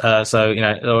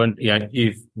Lauren,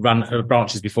 you've run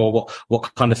branches before.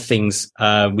 What kind of things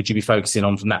would you be focusing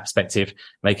on from that perspective,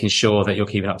 making sure that you're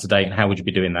keeping up to date, and how would you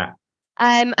be doing that?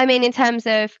 I mean, in terms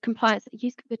of compliance,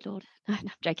 use good Lord. No,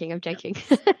 I'm joking.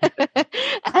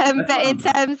 But in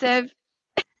terms of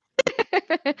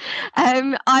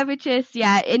I would just,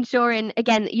 ensuring,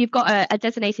 again, you've got a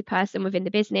designated person within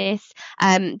the business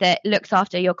that looks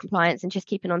after your compliance and just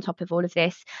keeping on top of all of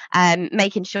this,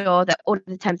 making sure that all of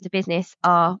the terms of business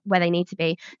are where they need to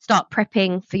be. Start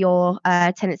prepping for your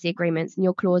tenancy agreements and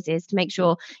your clauses to make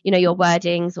sure, your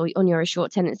wordings or on your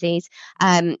short tenancies.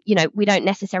 We don't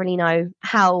necessarily know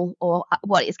how or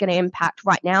what it's going to impact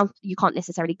right now. You can't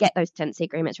necessarily get those tenancy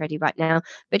agreements ready right now,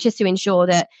 but just to ensure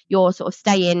that you're sort of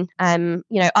staying,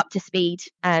 up to speed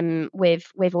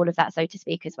with all of that, so to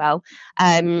speak, as well.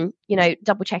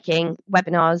 Double checking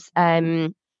webinars,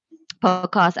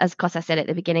 podcasts, as Costa said at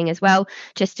the beginning as well,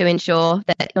 just to ensure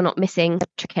that you're not missing a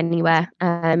trick anywhere,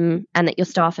 and that your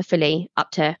staff are fully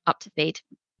up to speed.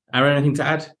 Aaron, anything to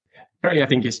add? Currently, I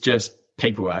think it's just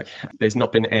paperwork. There's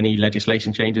not been any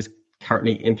legislation changes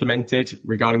currently implemented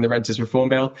regarding the Renters Reform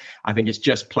Bill. I think it's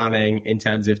just planning in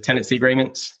terms of tenancy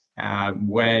agreements.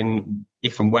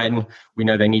 If and when we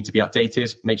know they need to be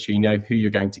updated, make sure you know who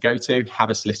you're going to go to, have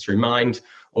a solicitor in mind,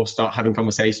 or start having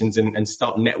conversations and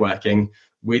start networking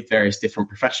with various different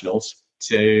professionals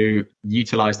to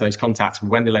utilise those contacts.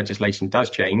 When the legislation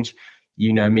does change,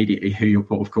 you know immediately who your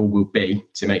port of call will be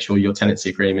to make sure your tenancy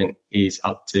agreement is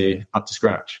up to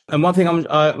scratch. And one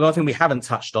thing we haven't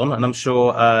touched on, and I'm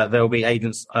sure there will be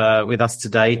agents with us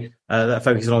today that are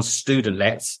focusing on student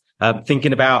lets.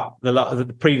 Thinking about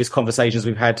the previous conversations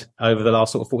we've had over the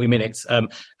last sort of 40 minutes,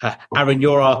 Aaron,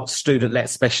 you're our student let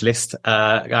specialist, if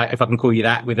I can call you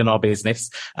that, within our business.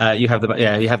 You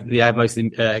have most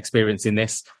experience in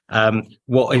this.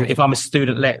 If I'm a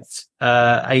student let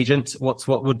agent,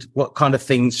 what kind of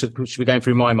things should be going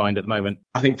through my mind at the moment?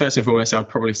 I think first and foremost, I'd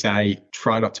probably say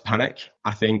try not to panic.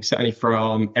 I think certainly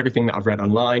from everything that I've read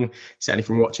online, certainly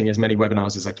from watching as many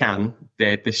webinars as I can,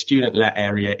 the student let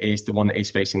area is the one that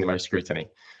is facing the most scrutiny.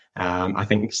 I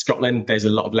think Scotland, there's a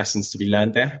lot of lessons to be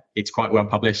learned there. It's quite well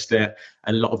published that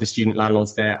a lot of the student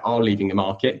landlords there are leaving the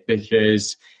market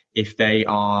because if they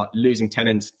are losing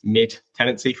tenants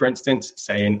mid-tenancy, for instance,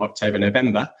 say in October,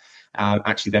 November,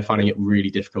 actually they're finding it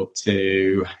really difficult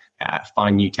to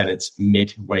find new tenants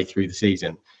midway through the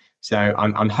season. So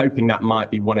I'm hoping that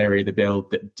might be one area of the bill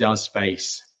that does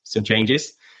face some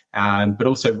changes. But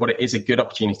also what it is a good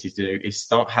opportunity to do is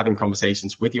start having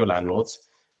conversations with your landlords,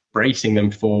 bracing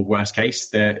them for worst case,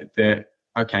 that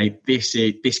okay,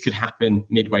 this could happen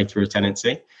midway through a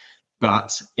tenancy,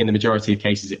 but in the majority of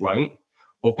cases it won't.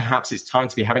 Or perhaps it's time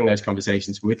to be having those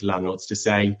conversations with landlords to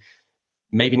say,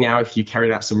 maybe now if you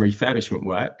carried out some refurbishment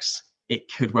works,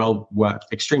 it could well work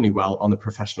extremely well on the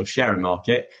professional sharing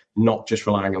market, not just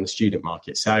relying on the student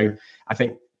market. So I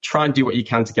think try and do what you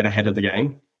can to get ahead of the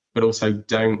game, but also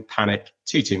don't panic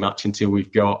too much until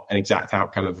we've got an exact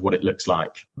outcome of what it looks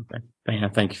like. Okay.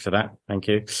 Thank you for that. Thank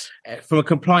you. From a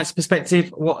compliance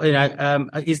perspective,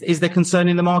 is there concern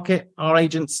in the market? Are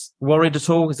agents worried at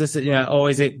all? Is this, or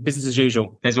is it business as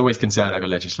usual? There's always concern over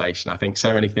legislation. I think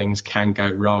so many things can go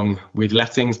wrong with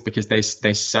lettings because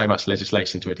there's so much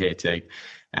legislation to adhere to.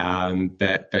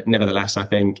 But nevertheless, I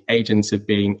think agents have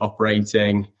been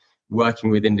operating, working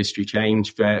with industry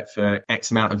change for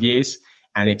X amount of years.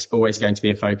 And it's always going to be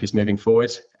a focus moving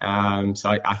forward. So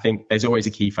I think there's always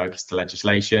a key focus to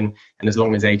legislation. And as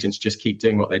long as agents just keep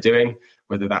doing what they're doing,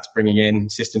 whether that's bringing in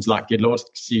systems like Good Lord,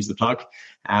 excuse the plug,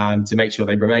 to make sure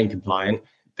they remain compliant,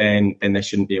 then there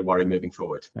shouldn't be a worry moving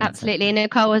forward. Absolutely. And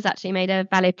Nicole has actually made a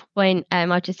valid point.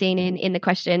 I've just seen in the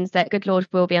questions that Good Lord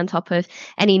will be on top of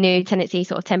any new tenancy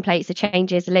sort of templates, the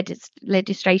changes, the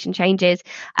legislation changes,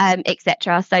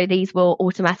 etc. So these will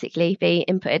automatically be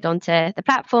inputted onto the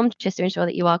platform just to ensure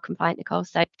that you are compliant, Nicole.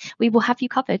 So we will have you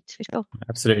covered for sure.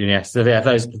 Absolutely, yes. So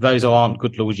those aren't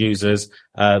Good Lord users.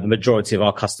 The majority of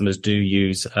our customers do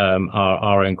use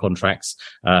our own contracts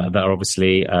that are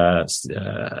obviously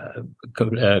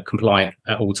compliant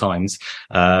at all times,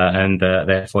 and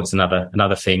therefore it's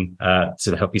another thing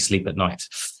to help you sleep at night,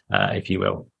 if you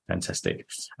will. Fantastic.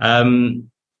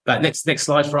 Next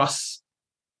slide for us.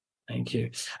 Thank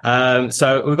you.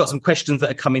 So we've got some questions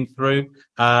that are coming through.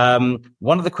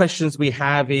 One of the questions we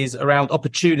have is around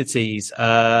opportunities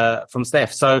from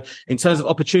Steph. So in terms of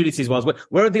opportunities,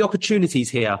 where are the opportunities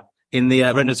here in the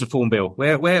Renters Reform Bill?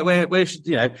 Where should,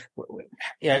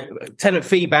 tenant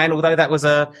fee ban, although that was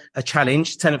a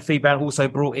challenge, tenant fee ban also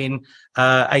brought in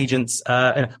agents.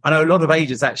 I know a lot of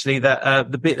agents actually that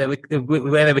the bit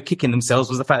where they were kicking themselves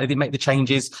was the fact they didn't make the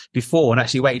changes before and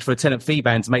actually waited for a tenant fee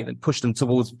ban to push them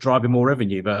towards driving more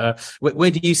revenue. But where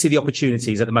do you see the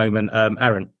opportunities at the moment,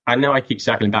 Aaron? I know I keep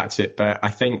circling back to it, but I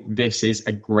think this is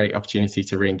a great opportunity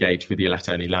to re-engage with your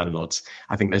let-only landlords.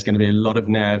 I think there's going to be a lot of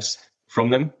nerves from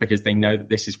them because they know that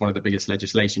this is one of the biggest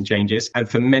legislation changes. And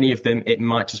for many of them, it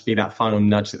might just be that final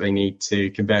nudge that they need to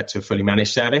convert to a fully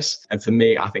managed service. And for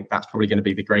me, I think that's probably going to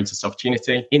be the greatest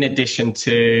opportunity. In addition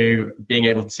to being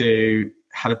able to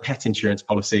have a pet insurance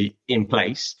policy in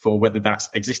place for whether that's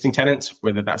existing tenants,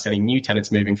 whether that's any new tenants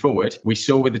moving forward. We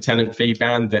saw with the tenant fee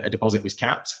ban that a deposit was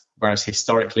capped, whereas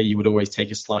historically you would always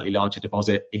take a slightly larger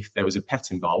deposit if there was a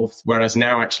pet involved. Whereas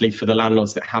now actually for the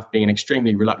landlords that have been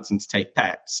extremely reluctant to take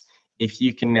pets, if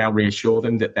you can now reassure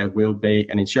them that there will be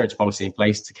an insurance policy in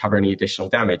place to cover any additional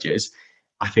damages,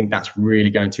 I think that's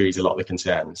really going to ease a lot of the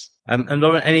concerns. And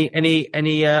Lauren,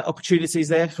 any opportunities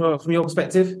there from your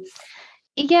perspective?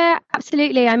 Yeah,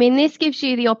 absolutely. I mean, this gives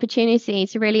you the opportunity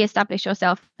to really establish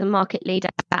yourself as a market leader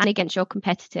and against your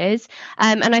competitors.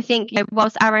 And I think,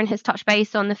 whilst Aaron has touched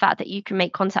base on the fact that you can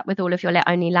make contact with all of your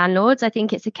let-only landlords, I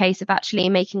think it's a case of actually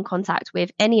making contact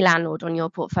with any landlord on your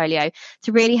portfolio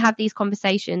to really have these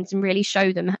conversations and really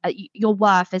show them your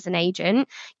worth as an agent.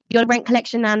 Your rent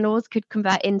collection landlords could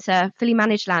convert into fully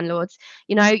managed landlords.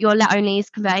 Your let-onlys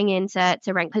converting into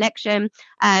rent collection.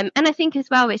 And I think as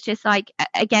well, it's just like,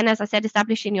 again, as I said,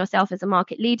 establishing yourself as a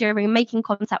market leader and making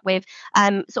contact with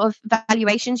sort of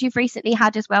valuations you've recently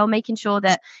had as well, making sure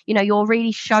that, you're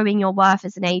really showing your worth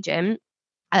as an agent.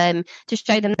 To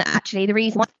show them that actually the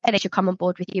reason why they should come on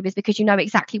board with you is because you know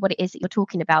exactly what it is that you're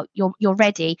talking about. You're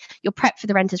ready. You're prepped for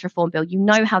the Renters Reform Bill. You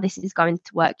know how this is going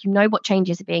to work. You know what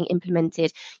changes are being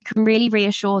implemented. You can really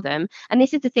reassure them. And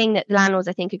this is the thing that the landlords,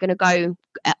 I think, are going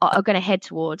to head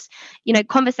towards.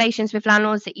 Conversations with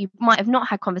landlords that you might have not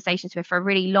had conversations with for a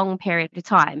really long period of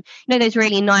time. Those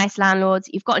really nice landlords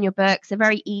you've got on your books. They're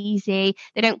very easy.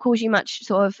 They don't cause you much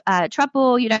sort of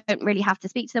trouble. You don't really have to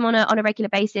speak to them on a regular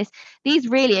basis. These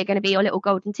really are going to be your little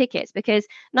golden tickets, because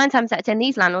 9 times out of 10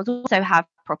 these landlords also have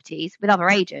properties with other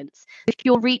agents. If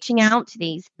you're reaching out to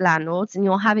these landlords and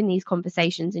you're having these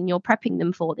conversations and you're prepping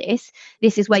them for this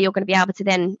is where you're going to be able to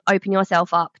then open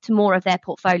yourself up to more of their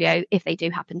portfolio if they do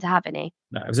happen to have any.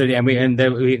 No, absolutely. And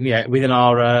within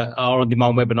our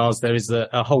on-demand webinars, there is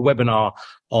a whole webinar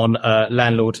on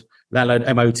landlord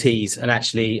MOTs and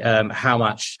actually how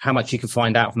much you can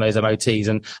find out from those MOTs.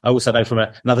 And I also know from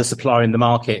another supplier in the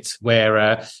market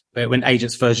where when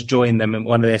agents first join them, and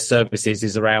one of their services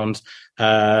is around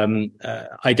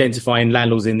identifying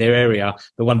landlords in their area.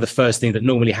 But one of the first things that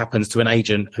normally happens to an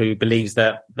agent who believes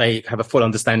that they have a full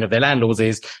understanding of their landlords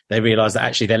is they realise that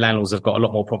actually their landlords have got a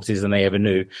lot more properties than they ever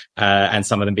knew, and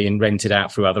some of them being rented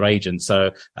out through other agents.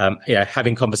 So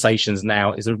having conversations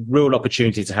now is a real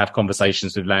opportunity to have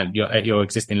conversations with your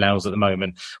existing landlords at the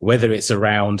moment, whether it's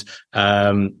around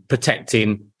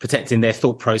protecting their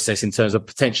thought process in terms of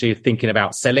potentially thinking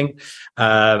about selling,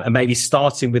 and maybe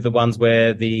starting with the ones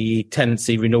where the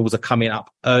tenancy renewals are coming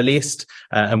up earliest,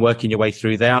 and working your way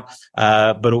through there.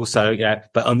 But also,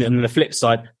 but on the flip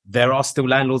side, there are still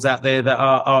landlords out there that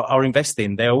are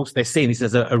investing. They're seeing this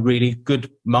as a really good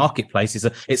marketplace.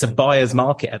 It's a buyer's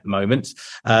market at the moment.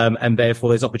 And therefore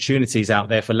there's opportunities out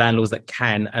there for landlords that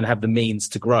can and have the means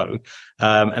to grow.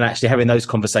 And actually having those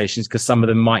conversations, because some of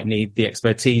them might need the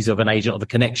expertise of an agent or the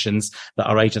connections that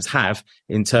our agents have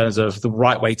in terms of the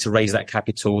right way to raise that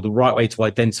capital, the right way to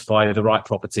identify the right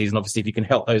properties. And obviously if you can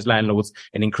help those landlords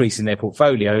in increasing their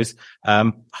portfolios,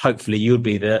 hopefully you'll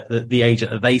be the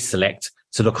agent that they select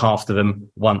to look after them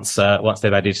once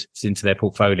they've added into their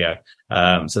portfolio.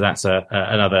 So that's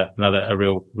another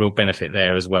real benefit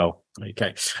there as well.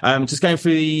 Okay. Just going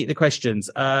through the questions.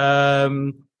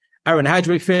 Aaron, how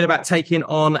do we feel about taking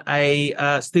on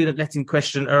a student letting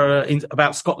question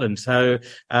about Scotland? So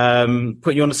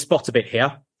putting you on the spot a bit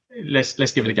here. Let's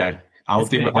give it a go. I'll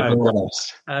do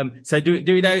it. So do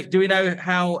we know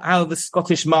how the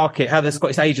Scottish market, how the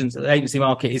Scottish agency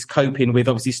market is coping with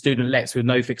obviously student lets with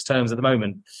no fixed terms at the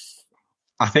moment?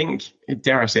 I think,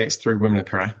 dare I say, it's through Women of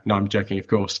Prayer. No, I'm joking, of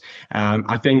course.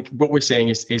 I think what we're seeing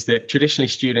is that traditionally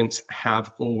students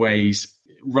have always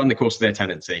run the course of their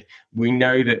tenancy. We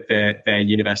know that their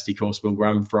university course will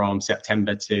run from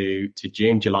September to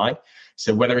June, July.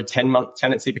 So whether a 10-month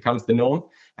tenancy becomes the norm,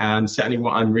 certainly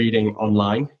what I'm reading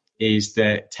online is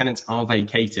that tenants are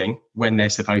vacating when they're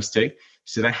supposed to.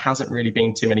 So there hasn't really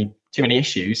been too many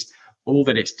issues. All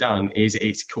that it's done is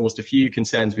it's caused a few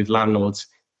concerns with landlords.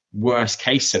 Worst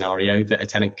case scenario that a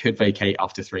tenant could vacate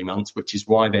after 3 months, which is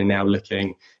why they're now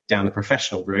looking down the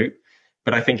professional route.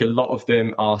 But I think a lot of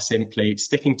them are simply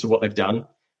sticking to what they've done,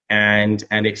 and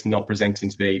it's not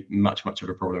presenting to be much of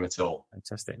a problem at all.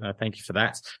 Fantastic. No, thank you for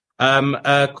that.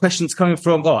 Questions coming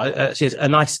from, actually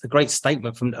a great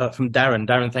statement from Darren.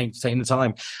 Darren, thank you for taking the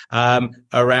time,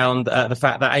 around, the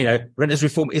fact that, renters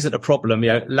reform isn't a problem.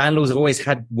 Landlords have always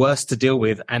had worse to deal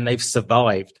with and they've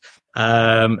survived.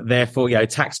 Therefore,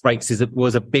 tax breaks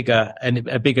was a bigger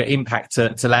impact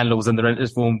to landlords than the Rent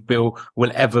Reform Bill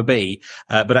will ever be.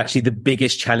 But actually, the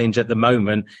biggest challenge at the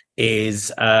moment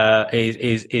is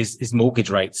mortgage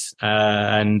rates,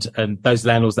 and those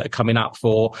landlords that are coming up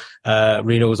for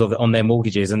renewals on their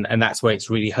mortgages, and that's where it's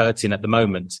really hurting at the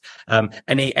moment.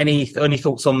 Any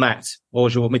thoughts on that, or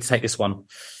do you want me to take this one?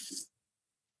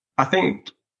 I think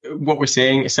what we're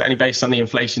seeing is certainly based on the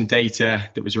inflation data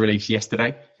that was released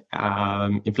yesterday.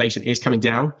 Inflation is coming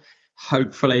down.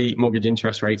 Hopefully mortgage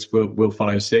interest rates will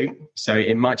follow suit. So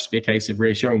it might just be a case of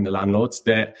reassuring the landlords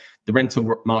that the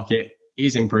rental market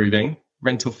is improving.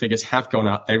 Rental figures have gone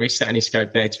up. There is certainly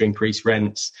scope there to increase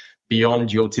rents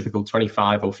beyond your typical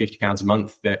 £25 or £50 a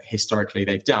month that historically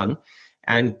they've done.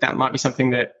 And that might be something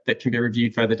that can be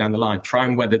reviewed further down the line. Try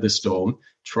and weather the storm.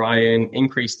 Try and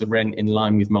increase the rent in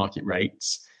line with market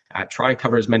rates. Try and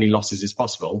cover as many losses as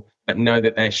possible, but know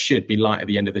that there should be light at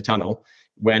the end of the tunnel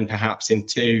when perhaps in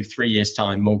 2-3 years'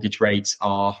 time, mortgage rates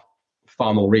are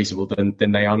far more reasonable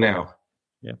than they are now.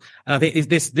 Yeah. And I think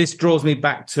this draws me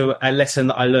back to a lesson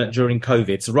that I learned during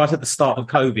COVID. So right at the start of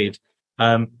COVID,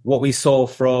 what we saw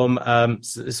from,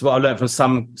 this is what I learned from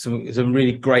some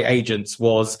really great agents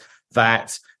was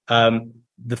that,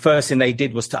 the first thing they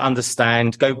did was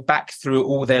to go back through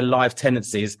all their live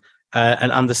tenancies,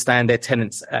 and understand their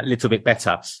tenants a little bit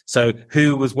better. So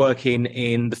who was working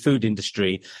in the food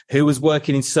industry, who was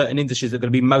working in certain industries that are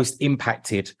going to be most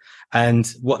impacted. And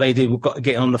what they did, we've got to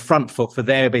get on the front foot for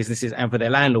their businesses and for their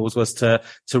landlords, was to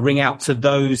ring out to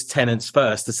those tenants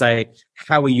first to say,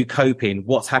 how are you coping?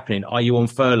 What's happening? Are you on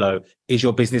furlough? Is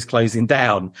your business closing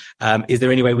down? Is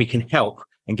there any way we can help?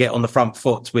 And get on the front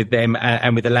foot with them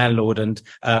and with the landlord. And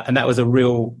that was a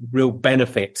real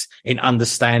benefit in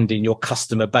understanding your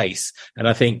customer base. And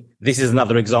I think this is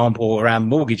another example around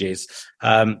mortgages.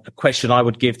 A question I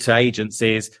would give to agents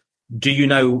is, do you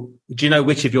know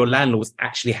which of your landlords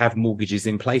actually have mortgages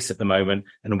in place at the moment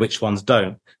and which ones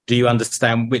don't? Do you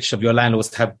understand which of your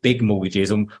landlords have big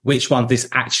mortgages and which ones this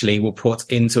actually will put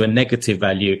into a negative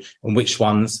value and which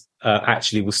ones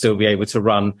actually will still be able to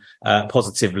run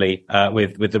positively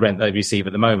with the rent they receive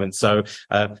at the moment? So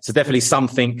definitely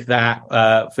something that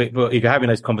if you're having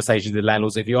those conversations with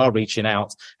landlords, if you are reaching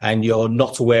out and you're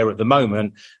not aware at the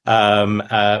moment,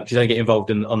 if you don't get involved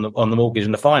on the mortgage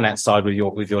and the finance side with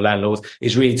your landlords,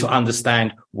 is really to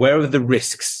understand where are the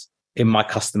risks in my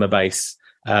customer base.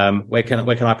 Where can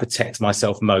I protect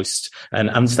myself most? And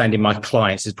understanding my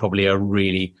clients is probably a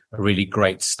really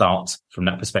great start from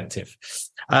that perspective.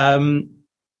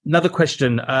 Another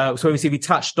question. So obviously we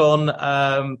touched on,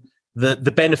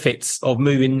 the benefits of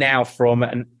moving now from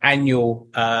an annual,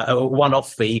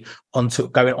 one-off fee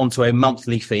going onto a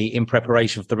monthly fee in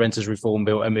preparation for the Renters Reform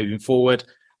Bill and moving forward.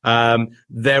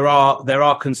 There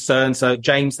are concerns. So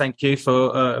James, thank you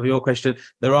for your question.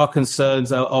 There are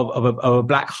concerns of a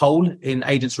black hole in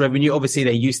agents' revenue. Obviously,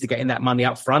 they're used to getting that money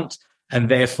up front. And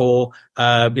therefore,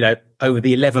 over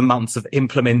the 11 months of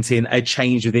implementing a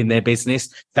change within their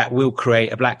business, that will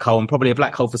create a black hole, and probably a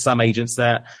black hole for some agents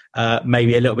that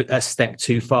maybe a step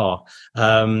too far.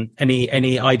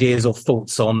 Any ideas or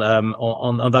thoughts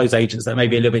on those agents that may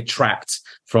be a little bit trapped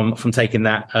from taking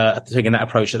that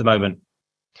approach at the moment?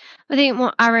 I think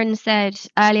what Aaron said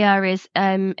earlier is,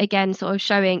 again, sort of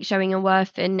showing a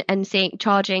worth and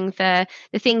charging for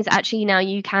the things actually now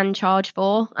you can charge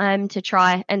for, to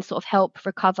try and sort of help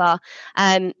recover,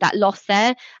 that loss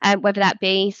there, whether that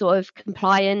be sort of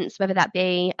compliance, whether that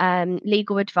be,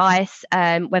 legal advice,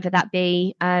 whether that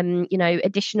be,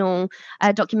 additional,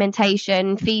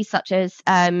 documentation, fees such as,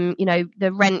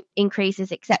 the rent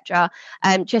increases, etc.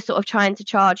 Just sort of trying to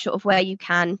charge sort of where you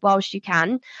can, whilst you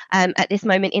can, at this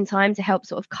moment in time, to help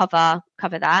sort of cover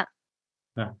that.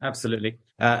 No, absolutely.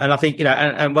 And I think,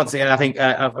 and once again, I think,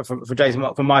 for Jason,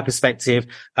 from my perspective,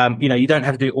 you don't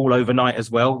have to do it all overnight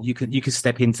as well. You can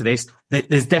step into this.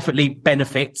 There's definitely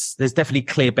benefits. There's definitely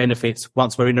clear benefits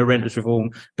once we're in a Renters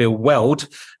Reform Bill world,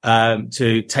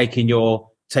 to taking your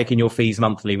fees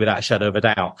monthly without a shadow of a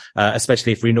doubt,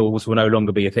 especially if renewals will no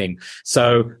longer be a thing.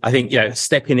 So I think,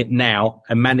 step in it now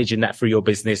and managing that through your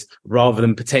business rather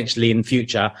than potentially in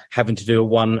future having to do a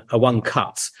one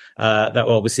cut, that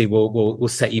obviously will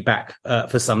set you back,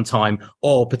 for some time,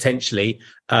 or potentially,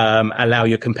 allow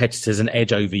your competitors an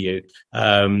edge over you.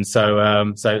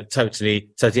 So totally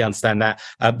understand that.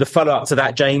 The follow up to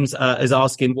that, James, is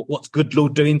asking what's Good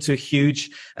Lord doing to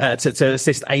to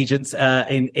assist agents,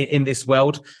 in this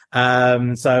world.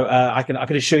 So I can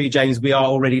assure you, James, we are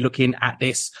already looking at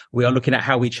this. We are looking at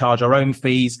how we charge our own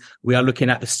fees. We are looking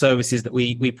at the services that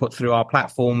we put through our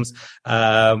platforms.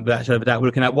 We're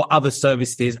looking at what other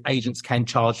services agents can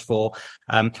charge for.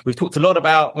 We've talked a lot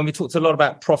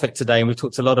about profit today, and we've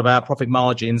talked a lot about profit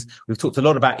margins. We've talked a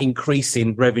lot about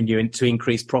increasing revenue and to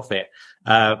increase profit.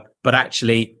 But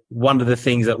actually, one of the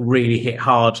things that really hit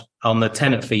hard on the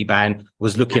tenant fee ban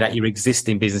was looking at your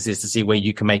existing businesses to see where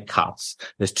you can make cuts.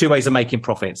 There's two ways of making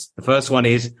profits. The first one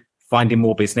is finding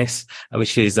more business,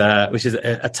 which is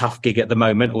a tough gig at the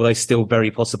moment, although still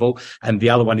very possible. And the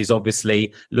other one is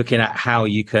obviously looking at how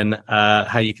you can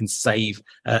save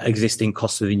existing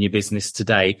costs within your business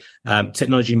today.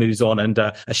 Technology moves on, and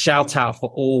a shout out for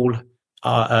all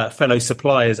our fellow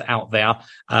suppliers out there.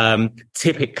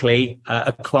 Typically,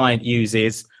 a client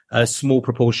uses a small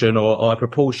proportion or a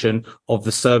proportion of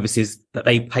the services that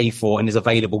they pay for and is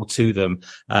available to them.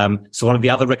 So one of the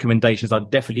other recommendations I'd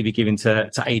definitely be giving to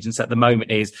agents at the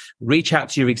moment is reach out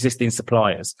to your existing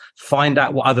suppliers, find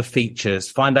out what other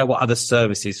features, find out what other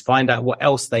services, find out what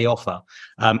else they offer.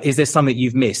 Is there something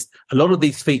you've missed? A lot of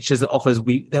these features that offers,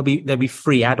 there'll be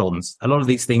free add-ons. A lot of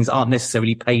these things aren't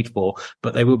necessarily paid for,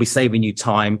 but they will be saving you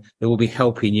time. They will be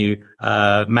helping you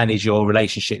manage your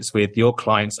relationships with your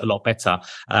clients a lot better.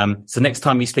 So next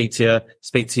time you speak to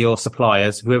your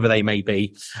suppliers, whoever they may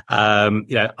be,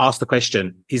 ask the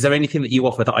question, is there anything that you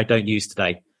offer that I don't use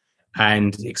today?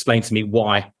 And explain to me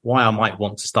why I might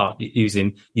want to start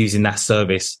using that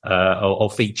service or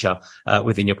feature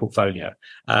within your portfolio.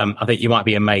 I think you might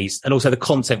be amazed. And also the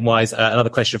content wise, another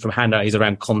question from Hannah is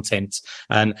around content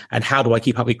and how do I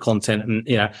keep up with content,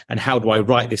 and how do I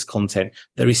write this content?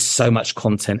 There is so much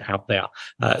content out there,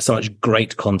 so much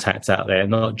great content out there,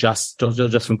 not just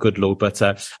from Good Lord, but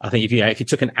I think if you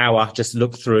took an hour just to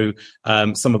look through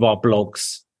some of our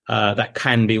blogs, that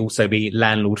can also be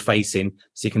landlord facing,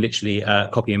 so you can literally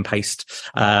copy and paste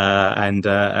and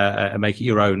make it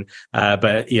your own.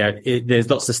 But there's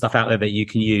lots of stuff out there that you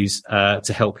can use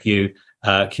to help you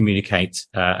communicate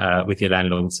with your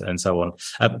landlords and so on.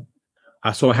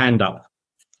 I saw a hand up.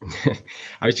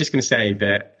 I was just going to say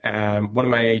that one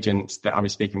of my agents that I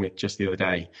was speaking with just the other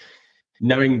day,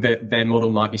 knowing that their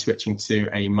model might be switching to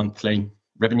a monthly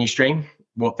revenue stream,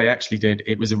 what they actually did,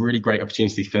 it was a really great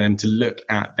opportunity for them to look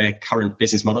at their current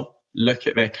business model, look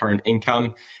at their current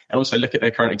income, and also look at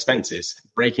their current expenses,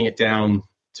 breaking it down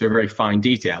to a very fine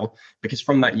detail, because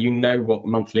from that, what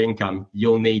monthly income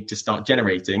you'll need to start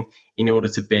generating in order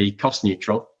to be cost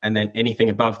neutral. And then anything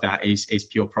above that is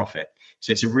pure profit.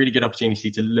 So it's a really good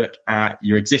opportunity to look at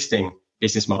your existing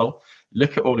business model,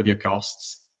 look at all of your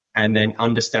costs, and then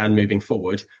understand moving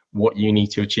forward what you need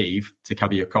to achieve to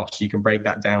cover your costs. You can break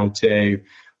that down to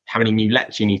how many new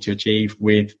lets you need to achieve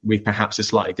with perhaps a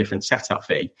slightly different setup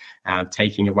fee,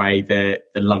 taking away the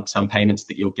lump sum payments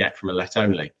that you'll get from a let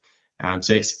only.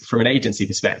 So it's from an agency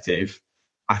perspective,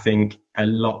 I think a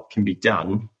lot can be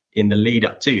done in the lead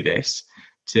up to this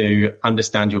to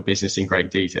understand your business in great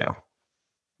detail.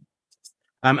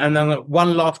 And then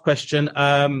one last question.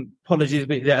 Apologies,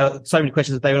 but there are so many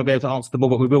questions that they won't be able to answer them all,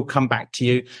 but we will come back to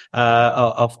you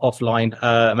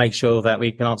offline. Make sure that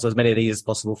we can answer as many of these as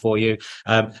possible for you.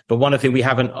 But one of the things we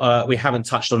haven't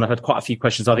touched on. I've had quite a few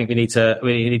questions. I think we need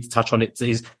to touch on it.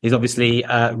 Is obviously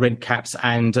rent caps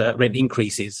and rent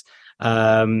increases.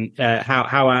 How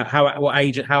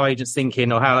agents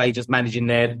thinking, or how agents managing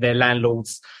their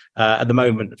landlords at the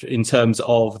moment in terms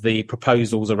of the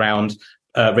proposals around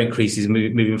rent increases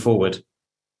moving forward.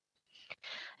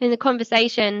 In the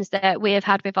conversations that we have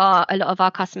had with a lot of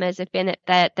our customers have been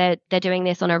that they're doing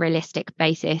this on a realistic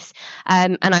basis.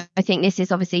 And I think this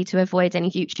is obviously to avoid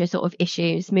any future sort of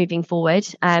issues moving forward,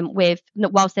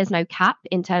 whilst there's no cap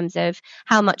in terms of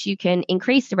how much you can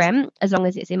increase the rent, as long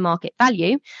as it's in market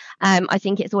value. I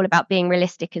think it's all about being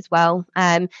realistic as well,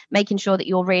 making sure that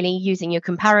you're really using your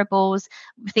comparables,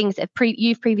 things that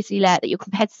you've previously let, that your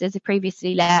competitors have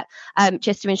previously let,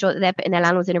 just to ensure that they're putting their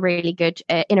landlords in a really good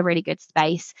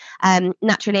space.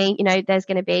 Naturally, there's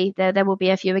going to be there will be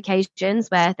a few occasions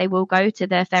where they will go to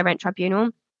the Fair Rent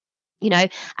Tribunal,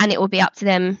 and it will be up to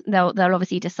them. They'll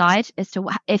obviously decide as to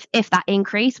if that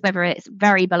increase, whether it's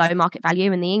very below market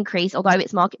value, and the increase, although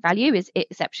its market value is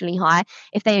exceptionally high,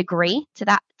 if they agree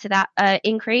to that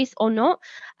increase or not.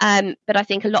 But I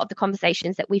think a lot of the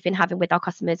conversations that we've been having with our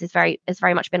customers has very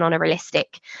much been on a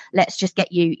realistic, let's just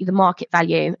get you the market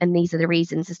value, and these are the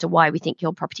reasons as to why we think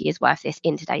your property is worth this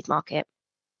in today's market.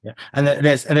 Yeah, and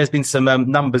there's been some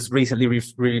numbers recently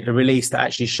released that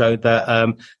actually showed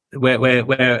that where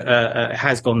it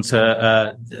has gone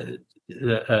to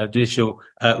judicial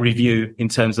review in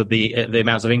terms of the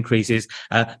amounts of increases.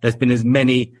 There's been as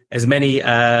many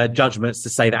judgments to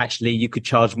say that actually you could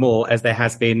charge more as there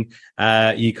has been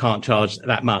you can't charge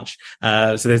that much.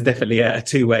 So there's definitely a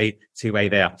two-way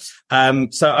there.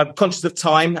 So I'm conscious of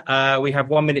time. We have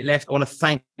 1 minute left. I want to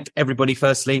thank everybody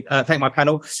firstly, thank my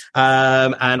panel,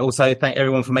 and also thank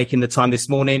everyone for making the time this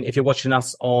morning. If you're watching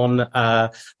us on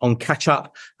catch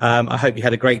up, I hope you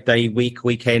had a great day,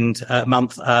 weekend,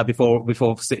 month before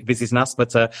visiting us,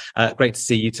 but great to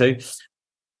see you too.